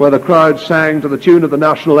Hill, where the crowd sang to the tune of the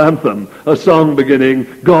national anthem, a song beginning,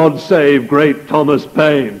 God Save Great Thomas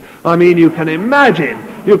Paine. I mean, you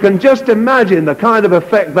can just imagine the kind of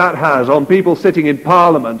effect that has on people sitting in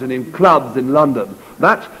Parliament and in clubs in London.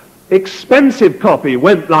 That expensive copy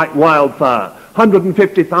went like wildfire.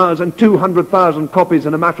 150,000, 200,000 copies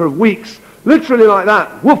in a matter of weeks. Literally like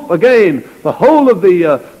that. Woof, again. The whole of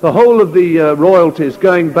the royalties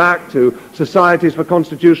going back to societies for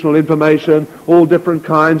constitutional information, all different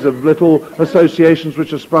kinds of little associations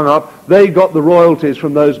which have sprung up. They got the royalties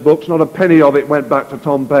from those books. Not a penny of it went back to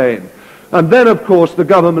Tom Paine. And then, of course, the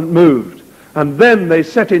government moved. And then they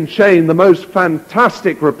set in chain the most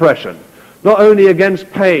fantastic repression, not only against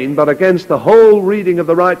Paine, but against the whole reading of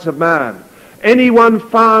the rights of man. Anyone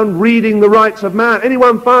found reading the rights of man,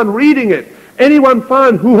 anyone found reading it, anyone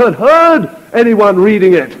found who had heard anyone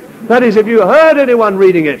reading it. That is, if you heard anyone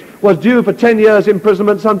reading it, was due for 10 years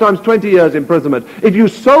imprisonment, sometimes 20 years imprisonment. If you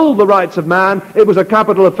sold the rights of man, it was a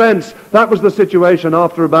capital offense. That was the situation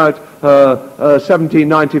after about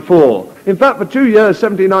 1794. In fact, for 2 years,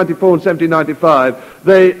 1794 and 1795,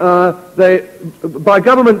 they by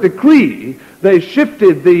government decree, they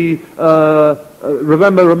shifted the,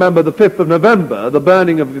 remember the 5th of November, the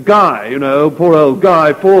burning of Guy, poor old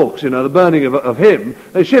Guy Fawkes, the burning of him.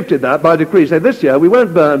 They shifted that by decree. Say, this year we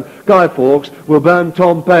won't burn Guy Fawkes, we'll burn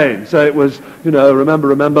Tom Paine. So it was,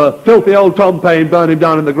 remember, filthy old Tom Paine, burn him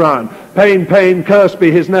down in the ground. Paine, Paine, cursed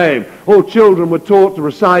be his name. All children were taught to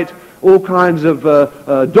recite all kinds of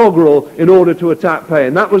doggerel in order to attack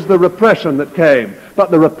Paine. That was the repression that came. But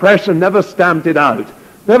the repression never stamped it out.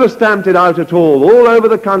 Never stamped it out at all over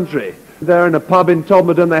the country. There in a pub in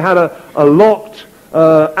Todmorden, they had a locked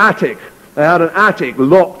attic. They had an attic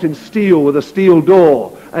locked in steel with a steel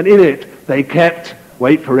door. And in it, they kept,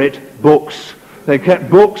 wait for it, books. They kept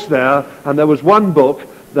books there, and there was one book.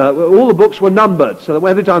 All the books were numbered, so that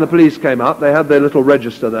every time the police came up, they had their little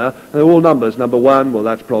register there, and they were all numbers. Number 1, well,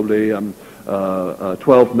 that's probably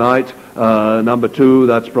 12th night. Number 2,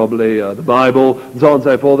 that's probably the Bible, and so on and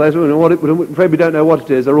so forth. I'm afraid we don't know what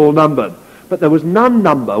it is. They're all numbered. But there was one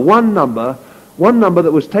number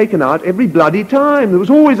that was taken out every bloody time. It was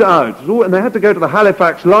always out. And they had to go to the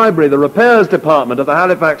Halifax Library, the repairs department of the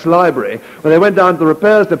Halifax Library. When they went down to the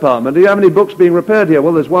repairs department, do you have any books being repaired here?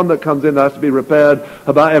 Well, there's one that comes in that has to be repaired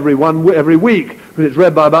about every week, because it's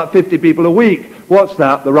read by about 50 people a week. What's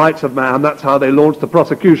that? The rights of man. That's how they launched the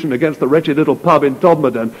prosecution against the wretched little pub in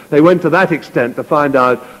Todmorden. They went to that extent to find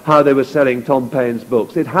out how they were selling Tom Paine's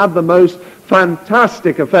books. It had the most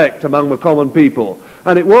fantastic effect among the common people.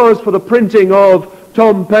 And it was for the printing of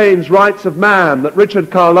Tom Paine's Rights of Man that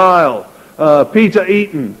Richard Carlyle, Peter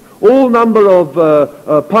Eaton, all number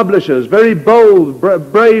of publishers, very bold,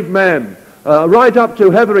 brave men, right up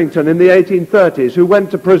to Hetherington in the 1830s, who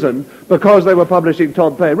went to prison because they were publishing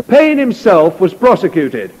Tom Paine. Paine himself was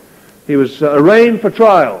prosecuted. He was arraigned for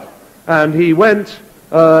trial, and he went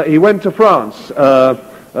to France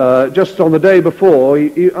just on the day before.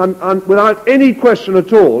 Without any question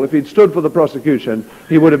at all, if he'd stood for the prosecution,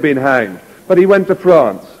 he would have been hanged. But he went to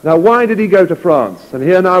France. Now, why did he go to France? And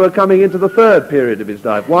here now we're coming into the third period of his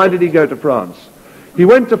life. Why did he go to France? He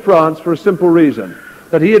went to France for a simple reason,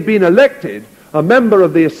 that he had been elected a member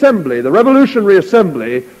of the Assembly, the Revolutionary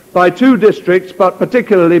Assembly, by 2 districts, but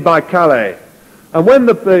particularly by Calais. And when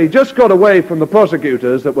he just got away from the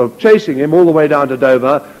prosecutors that were chasing him all the way down to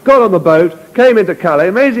Dover, got on the boat, came into Calais,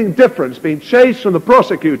 amazing difference, being chased from the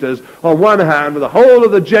prosecutors on one hand, with the whole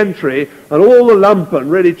of the gentry and all the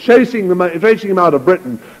lumpen really chasing him out of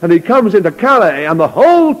Britain. And he comes into Calais, and the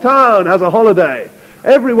whole town has a holiday.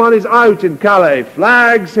 Everyone is out in Calais.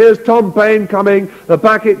 Flags, here's Tom Paine coming, the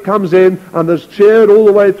packet comes in, and there's cheered all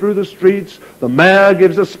the way through the streets. The mayor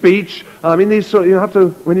gives a speech. I mean,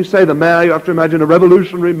 when you say the mayor, you have to imagine a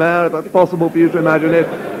revolutionary mayor, if that's possible for you to imagine it.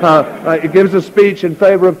 He gives a speech in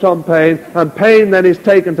favor of Tom Paine, and Paine then is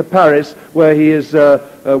taken to Paris, where he is brought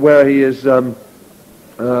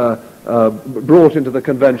into the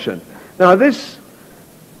convention. Now, this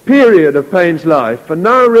period of Paine's life, and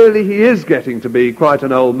now really he is getting to be quite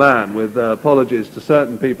an old man, with apologies to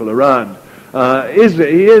certain people around.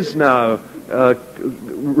 He is now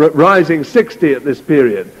rising 60 at this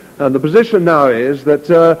period, and the position now is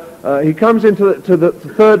that he comes into the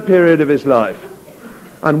third period of his life.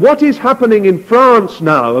 And what is happening in France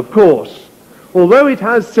now, of course, although it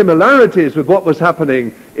has similarities with what was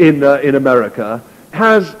happening in America,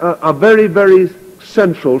 has a very, very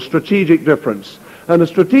central strategic difference. And a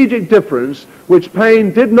strategic difference which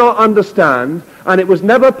Paine did not understand, and it was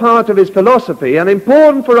never part of his philosophy. And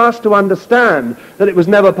important for us to understand that it was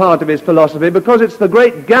never part of his philosophy, because it's the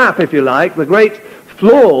great gap, if you like, the great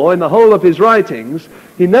flaw in the whole of his writings.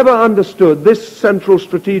 He never understood this central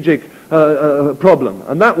strategic problem.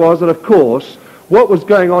 And that was that, of course, what was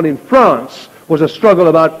going on in France was a struggle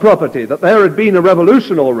about property, that there had been a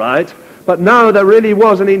revolution, all right, but now there really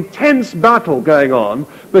was an intense battle going on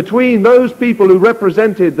between those people who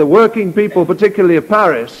represented the working people, particularly of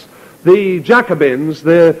Paris, the Jacobins,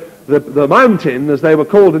 the mountain, as they were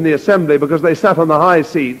called in the assembly because they sat on the high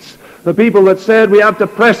seats, the people that said, we have to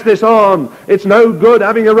press this on. It's no good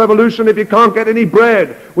having a revolution if you can't get any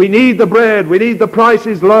bread. We need the bread. We need the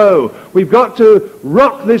prices low. We've got to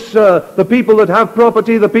rock this, the people that have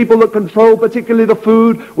property, the people that control particularly the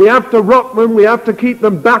food. We have to rock them. We have to keep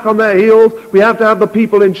them back on their heels. We have to have the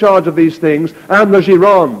people in charge of these things. And the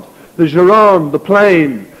Gironde, the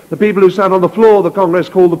Paine, the people who sat on the floor, the Congress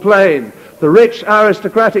called the Paine, the rich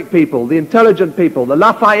aristocratic people, the intelligent people, the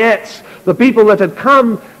Lafayettes, the people that had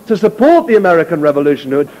come to support the American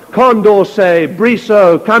Revolution, Condorcet,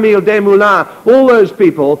 Brissot, Camille Desmoulins, all those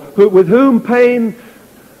people with whom Paine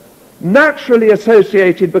naturally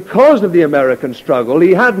associated because of the American struggle.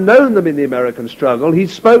 He had known them in the American struggle. He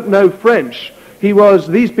spoke no French.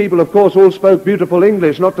 These people, of course, all spoke beautiful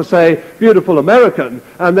English, not to say beautiful American,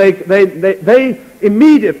 and they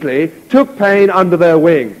immediately took Paine under their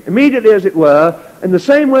wing, immediately, as it were, in the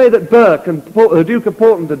same way that Burke and the Duke of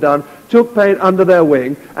Portland had done, took Paine under their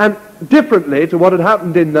wing, and differently to what had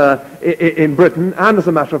happened in Britain, and as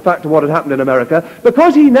a matter of fact to what had happened in America,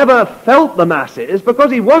 because he never felt the masses,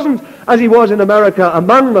 because he wasn't, as he was in America,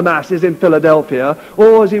 among the masses in Philadelphia,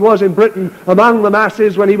 or as he was in Britain, among the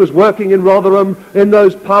masses when he was working in Rotherham, in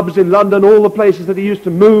those pubs in London, all the places that he used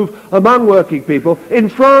to move among working people. In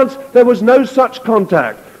France, there was no such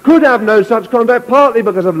contact. Could have no such contact, partly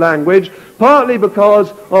because of language, partly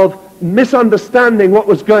because of misunderstanding what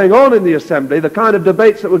was going on in the assembly, the kind of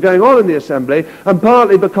debates that were going on in the assembly, and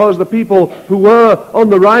partly because the people who were on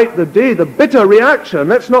the right, the bitter reaction,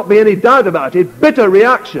 let's not be any doubt about it, bitter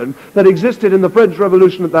reaction that existed in the French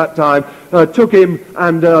Revolution at that time, took him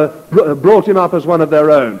and brought him up as one of their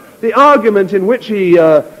own. The argument in which he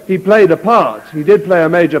played a part, he did play a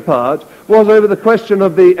major part, was over the question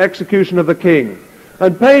of the execution of the king.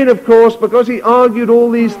 And Paine, of course, because he argued all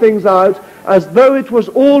these things out as though it was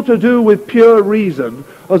all to do with pure reason,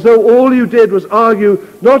 as though all you did was argue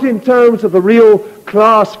not in terms of the real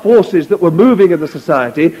class forces that were moving in the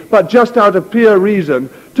society, but just out of pure reason,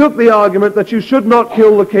 took the argument that you should not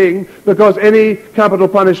kill the king because any capital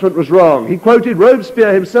punishment was wrong. He quoted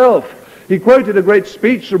Robespierre himself. He quoted a great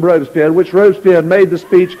speech from Robespierre, in which Robespierre made the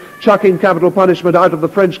speech chucking capital punishment out of the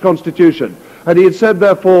French Constitution. And he had said,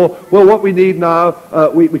 therefore, well, what we need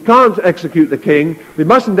now, we can't execute the king, we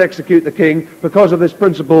mustn't execute the king because of this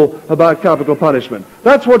principle about capital punishment.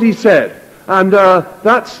 That's what he said. And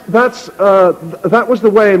that was the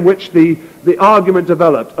way in which the argument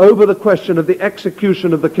developed over the question of the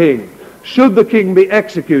execution of the king. Should the king be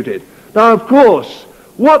executed? Now, of course,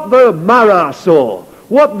 what the Marat saw,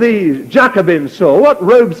 what the Jacobins saw, what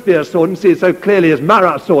Robespierre saw, didn't see it so clearly as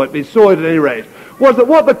Marat saw it, but he saw it at any rate, was that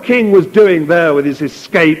what the king was doing there with his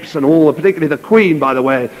escapes and all, particularly the Queen, by the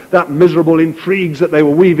way, that miserable intrigues that they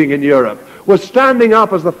were weaving in Europe, was standing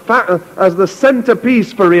up as the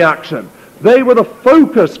centerpiece for reaction. They were the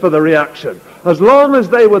focus for the reaction. As long as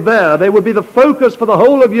they were there, they would be the focus for the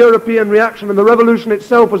whole of European reaction, and the revolution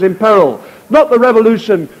itself was in peril. Not the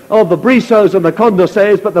revolution of the Brissots and the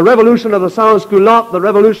Condorcets, but the revolution of the sans-culottes, the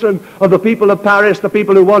revolution of the people of Paris, the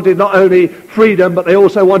people who wanted not only freedom, but they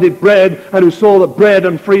also wanted bread, and who saw that bread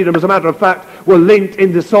and freedom, as a matter of fact, were linked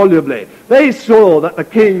indissolubly. They saw that the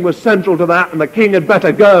king was central to that, and the king had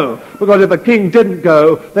better go, because if the king didn't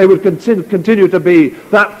go, they would continue to be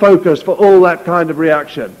that focus for all that kind of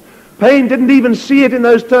reaction. Paine didn't even see it in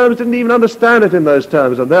those terms, didn't even understand it in those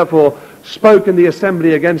terms, and therefore spoke in the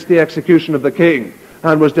assembly against the execution of the king.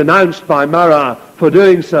 and was denounced by Marat for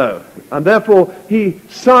doing so. And therefore he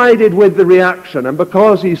sided with the reaction, and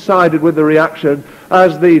because he sided with the reaction,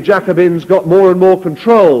 as the Jacobins got more and more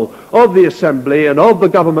control of the assembly and of the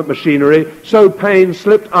government machinery, so Paine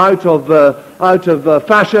slipped out of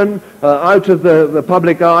fashion, out of the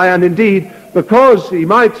public eye, and indeed, because he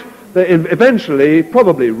might eventually,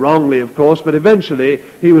 probably wrongly of course, but eventually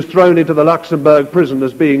he was thrown into the Luxembourg prison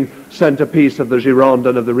as being centerpiece of the Gironde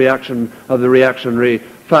and of the reactionary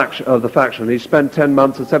faction. He spent 10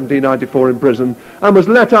 months in 1794 in prison and was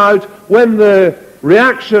let out when the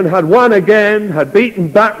reaction had won again, had beaten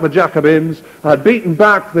back the Jacobins, had beaten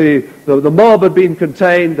back the mob had been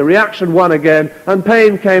contained, the reaction won again, and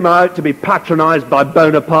Paine came out to be patronized by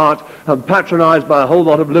Bonaparte and patronized by a whole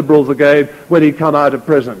lot of liberals again when he come out of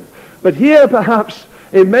prison. But here, perhaps,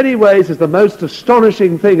 in many ways, is the most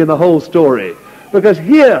astonishing thing in the whole story. Because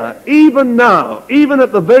here, even now, even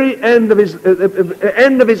at the very end of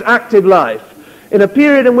his active life, in a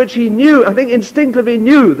period in which he knew, I think instinctively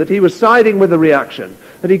knew, that he was siding with the reaction,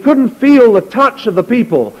 that he couldn't feel the touch of the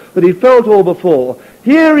people that he felt all before,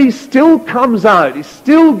 here he still comes out, he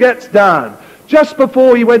still gets down. Just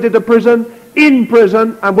before he went into prison, in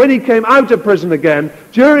prison, and when he came out of prison again,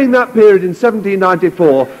 during that period in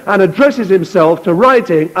 1794, and addresses himself to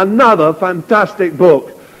writing another fantastic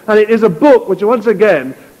book. And it is a book which once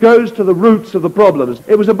again goes to the roots of the problems.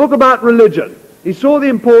 It was a book about religion. He saw the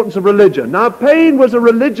importance of religion. Now, Paine was a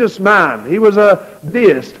religious man. He was a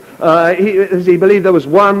deist. He believed there was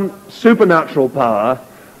one supernatural power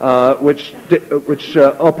which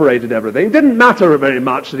operated everything. It didn't matter very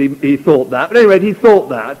much that he thought that, but anyway, he thought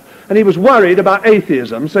that. And he was worried about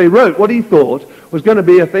atheism, so he wrote what he thought was going to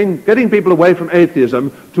be a thing, getting people away from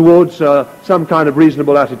atheism towards some kind of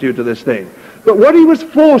reasonable attitude to this thing. But what he was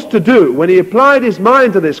forced to do when he applied his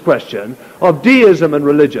mind to this question of deism and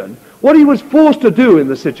religion, what he was forced to do in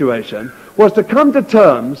the situation was to come to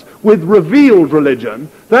terms with revealed religion,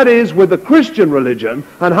 that is, with the Christian religion,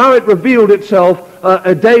 and how it revealed itself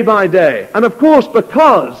day by day. And of course,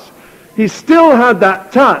 because he still had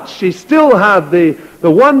that touch, he still had the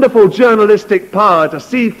wonderful journalistic power to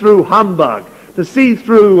see through humbug, to see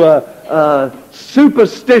through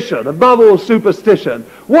superstition, above all superstition.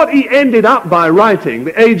 What he ended up by writing,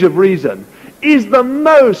 The Age of Reason, is the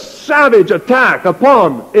most savage attack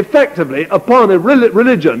effectively upon a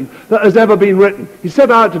religion that has ever been written. He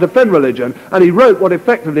set out to defend religion, and he wrote what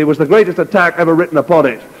effectively was the greatest attack ever written upon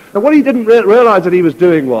it. And what he didn't realize that he was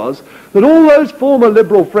doing was that all those former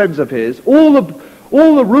liberal friends of his, all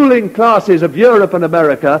the ruling classes of Europe and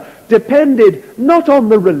America depended not on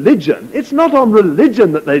the religion. It's not on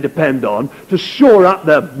religion that they depend on to shore up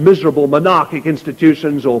their miserable monarchic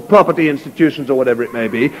institutions or property institutions or whatever it may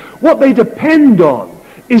be. What they depend on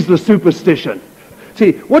is the superstition.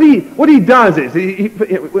 See, what he does is,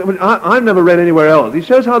 I've never read anywhere else, he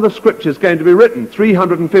shows how the scriptures came to be written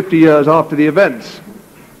 350 years after the events.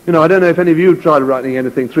 You know, I don't know if any of you tried writing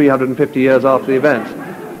anything 350 years after the events.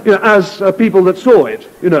 You know, as people that saw it,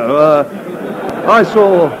 you know, I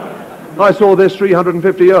saw this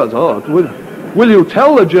 350 years. Oh, will you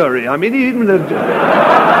tell the jury? I mean, even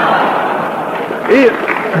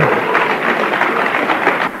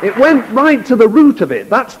it went right to the root of it.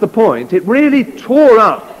 That's the point. It really tore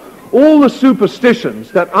up all the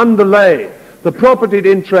superstitions that underlay the propertied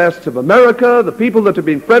interests of America, the people that have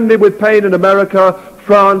been friendly with Paine in America,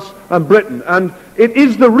 France, and Britain. And it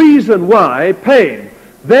is the reason why Paine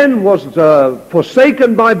then was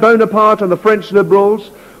forsaken by Bonaparte and the French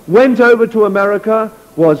liberals, went over to America,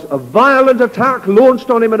 was a violent attack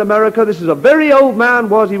launched on him in America. This is a very old man,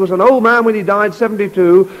 he was an old man when he died,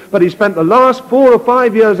 72, but he spent the last 4 or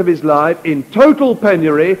 5 years of his life in total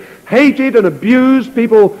penury, hated and abused.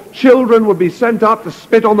 Children would be sent up to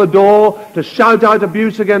spit on the door, to shout out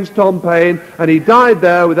abuse against Tom Paine, and he died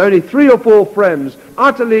there with only 3 or 4 friends,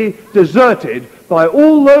 utterly deserted by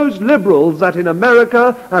all those liberals that in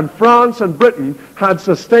America and France and Britain had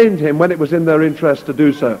sustained him when it was in their interest to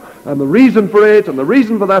do so. And the reason for it, and the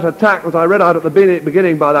reason for that attack, as I read out at the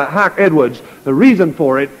beginning by that hack Edwards, the reason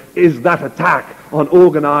for it is that attack on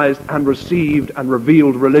organized and received and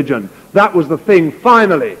revealed religion. That was the thing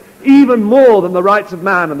finally, even more than the rights of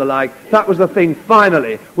man and the like, that was the thing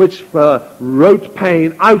finally which wrote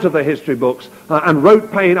Paine out of the history books and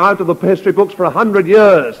wrote Paine out of the history books for 100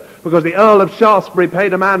 years, because the Earl of Shaftesbury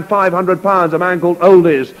paid a man £500, a man called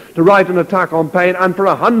Oldies, to write an attack on Paine, and for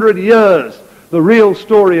 100 years the real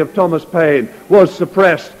story of Thomas Paine was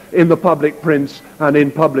suppressed in the public prints and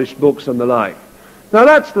in published books and the like. Now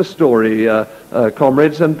that's the story,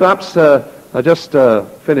 comrades, and perhaps I just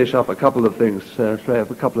finish up a couple of things, as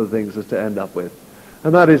to end up with.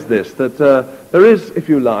 and that is this, that there is, if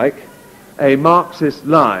you like, a Marxist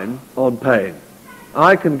line on Paine.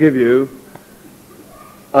 I can give you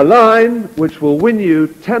a line which will win you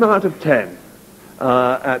 10 out of 10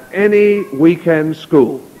 at any weekend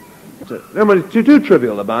school. It's too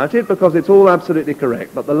trivial about it because it's all absolutely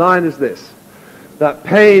correct, but the line is this, that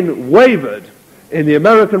Paine wavered in the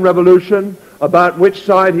American Revolution about which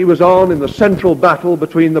side he was on in the central battle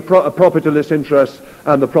between the propertyless interests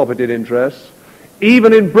and the propertied interests.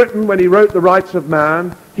 Even in Britain, when he wrote The Rights of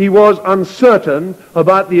Man, he was uncertain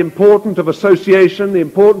about the importance of association, the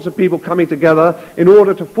importance of people coming together in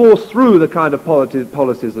order to force through the kind of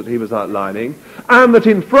policies that he was outlining, and that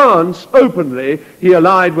in France, openly, he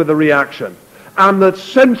allied with the reaction. And that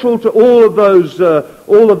central to all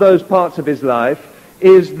of those parts of his life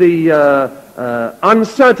is the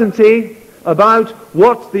uncertainty about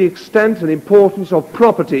what the extent and importance of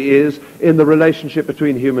property is in the relationship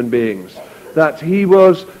between human beings. That he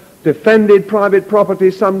defended private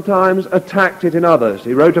property sometimes, attacked it in others.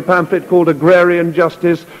 He wrote a pamphlet called Agrarian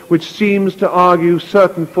Justice, which seems to argue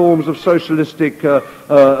certain forms of socialistic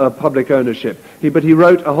public ownership. But he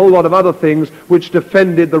wrote a whole lot of other things which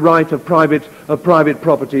defended the right of private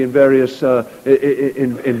property in various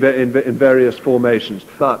various formations.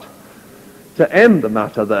 But to end the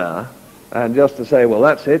matter there, and just to say, well,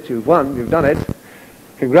 that's it, you've won, you've done it,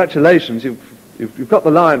 congratulations, you've got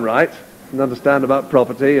the line right, and understand about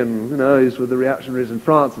property, and, he's with the reactionaries in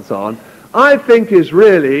France and so on, I think is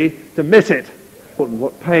really to miss it.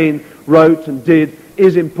 What Paine wrote and did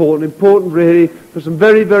is important really for some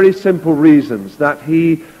very, very simple reasons, that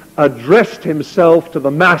he addressed himself to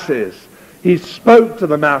the masses. He spoke to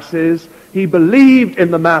the masses. He believed in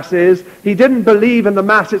the masses. He didn't believe in the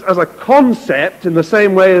masses as a concept in the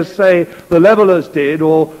same way as, say, the levelers did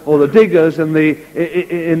or the diggers in the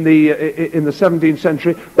 17th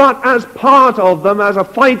century, but as part of them, as a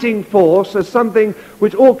fighting force, as something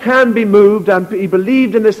which all can be moved. And he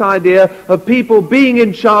believed in this idea of people being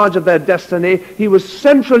in charge of their destiny. He was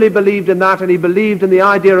centrally believed in that, and he believed in the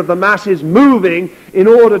idea of the masses moving in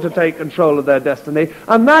order to take control of their destiny.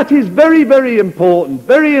 And that is very, very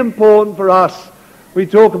important for us. We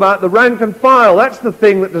talk about the rank and file. That's the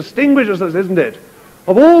thing that distinguishes us, isn't it?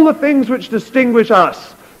 Of all the things which distinguish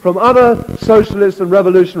us from other socialists and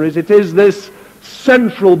revolutionaries, it is this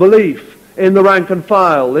central belief in the rank and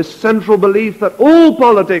file, this central belief that all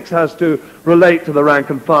politics has to relate to the rank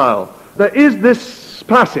and file. There is this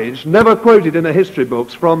passage, never quoted in the history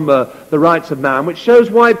books, from The Rights of Man, which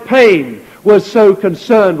shows why Paine was so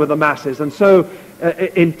concerned with the masses and so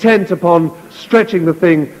intent upon stretching the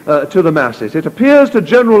thing to the masses. It appears to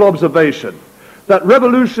general observation that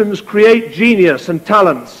revolutions create genius and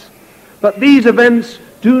talents, but these events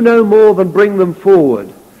do no more than bring them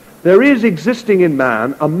forward. There is existing in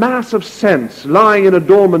man a mass of sense lying in a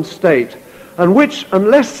dormant state, and which,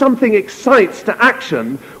 unless something excites to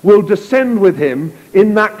action, will descend with him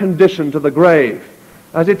in that condition to the grave.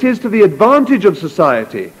 As it is to the advantage of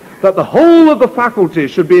society that the whole of the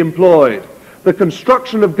faculties should be employed, the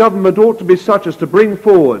construction of government ought to be such as to bring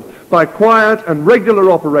forward, by quiet and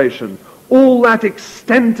regular operation, all that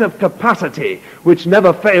extent of capacity which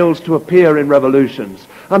never fails to appear in revolutions.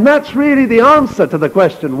 And that's really the answer to the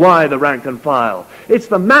question, why the rank and file? It's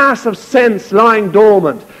the mass of sense lying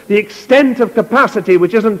dormant, the extent of capacity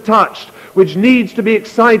which isn't touched, which needs to be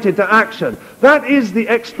excited to action. That is the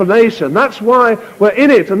explanation. That's why we're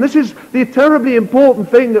in it. And this is the terribly important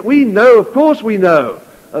thing that we know, of course we know,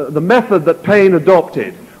 the method that Paine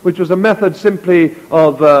adopted, which was a method simply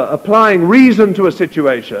of applying reason to a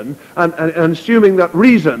situation and assuming that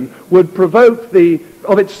reason would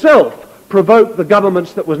of itself provoke the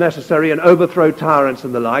governments that was necessary and overthrow tyrants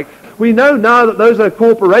and the like. We know now that those are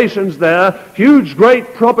corporations there, huge,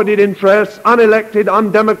 great propertied interests, unelected,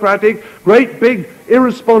 undemocratic, great big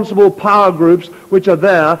irresponsible power groups which are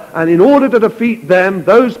there, and in order to defeat them,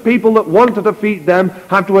 those people that want to defeat them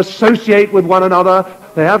have to associate with one another.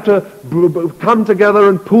 They have to come together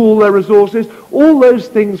and pool their resources. All those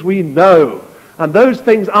things we know. And those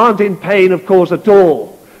things aren't in Paine, of course, at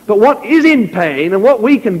all. But what is in Paine, and what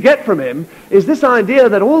we can get from him, is this idea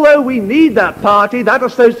that although we need that party, that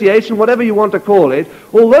association, whatever you want to call it,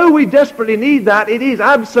 although we desperately need that, it is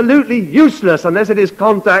absolutely useless unless it is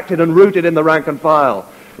contacted and rooted in the rank and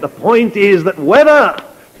file. The point is that whether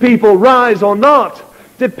people rise or not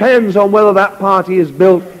depends on whether that party is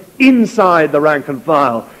built inside the rank and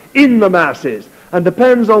file, in the masses, and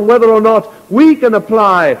depends on whether or not we can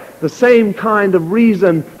apply the same kind of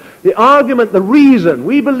reason The argument, the reason,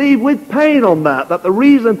 we believe with Paine on that the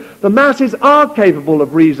reason, the masses are capable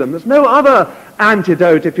of reason. There's no other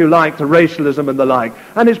antidote, if you like, to racialism and the like.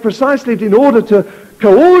 And it's precisely in order to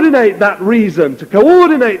coordinate that reason, to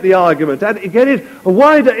coordinate the argument, and get it a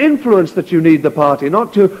wider influence that you need the party,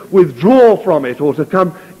 not to withdraw from it or to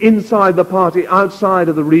come inside the party, outside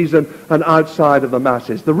of the reason and outside of the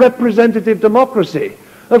masses. The representative democracy.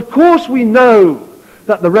 Of course we know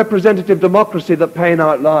that the representative democracy that Paine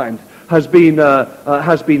outlined has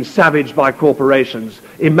been savaged by corporations,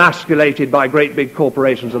 emasculated by great big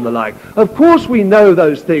corporations and the like. Of course we know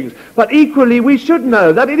those things, but equally we should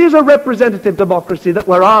know that it is a representative democracy that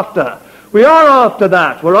we're after. We are after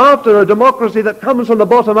that. We're after a democracy that comes from the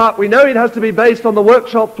bottom up. We know it has to be based on the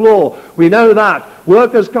workshop floor. We know that.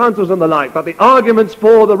 Workers' councils and the like. But the arguments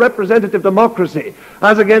for the representative democracy,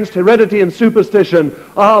 as against heredity and superstition,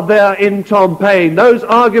 are there in Tom Paine. Those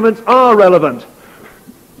arguments are relevant.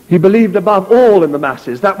 He believed above all in the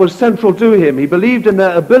masses. That was central to him. He believed in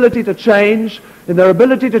their ability to change,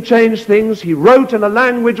 things. He wrote in a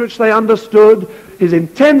language which they understood. His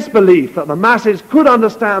intense belief that the masses could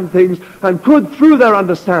understand things and could, through their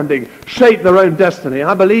understanding, shape their own destiny.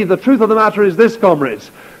 I believe the truth of the matter is this,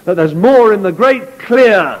 comrades, that there's more in the great,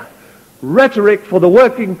 clear rhetoric for the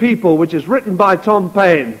working people, which is written by Tom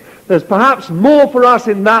Paine. There's perhaps more for us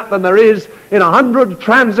in that than there is in 100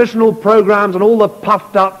 transitional programs and all the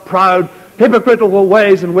puffed up, proud, hypocritical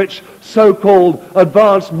ways in which so-called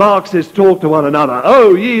advanced Marxists talk to one another.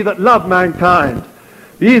 Oh, ye that love mankind,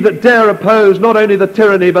 ye that dare oppose not only the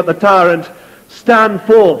tyranny but the tyrant, stand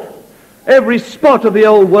forth. Every spot of the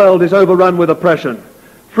old world is overrun with oppression.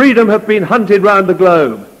 Freedom hath been hunted round the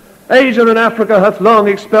globe. Asia and Africa hath long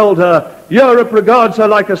expelled her. Europe regards her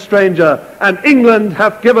like a stranger, and England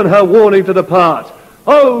hath given her warning to depart.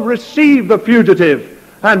 Oh, receive the fugitive,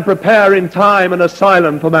 and prepare in time an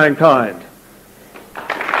asylum for mankind.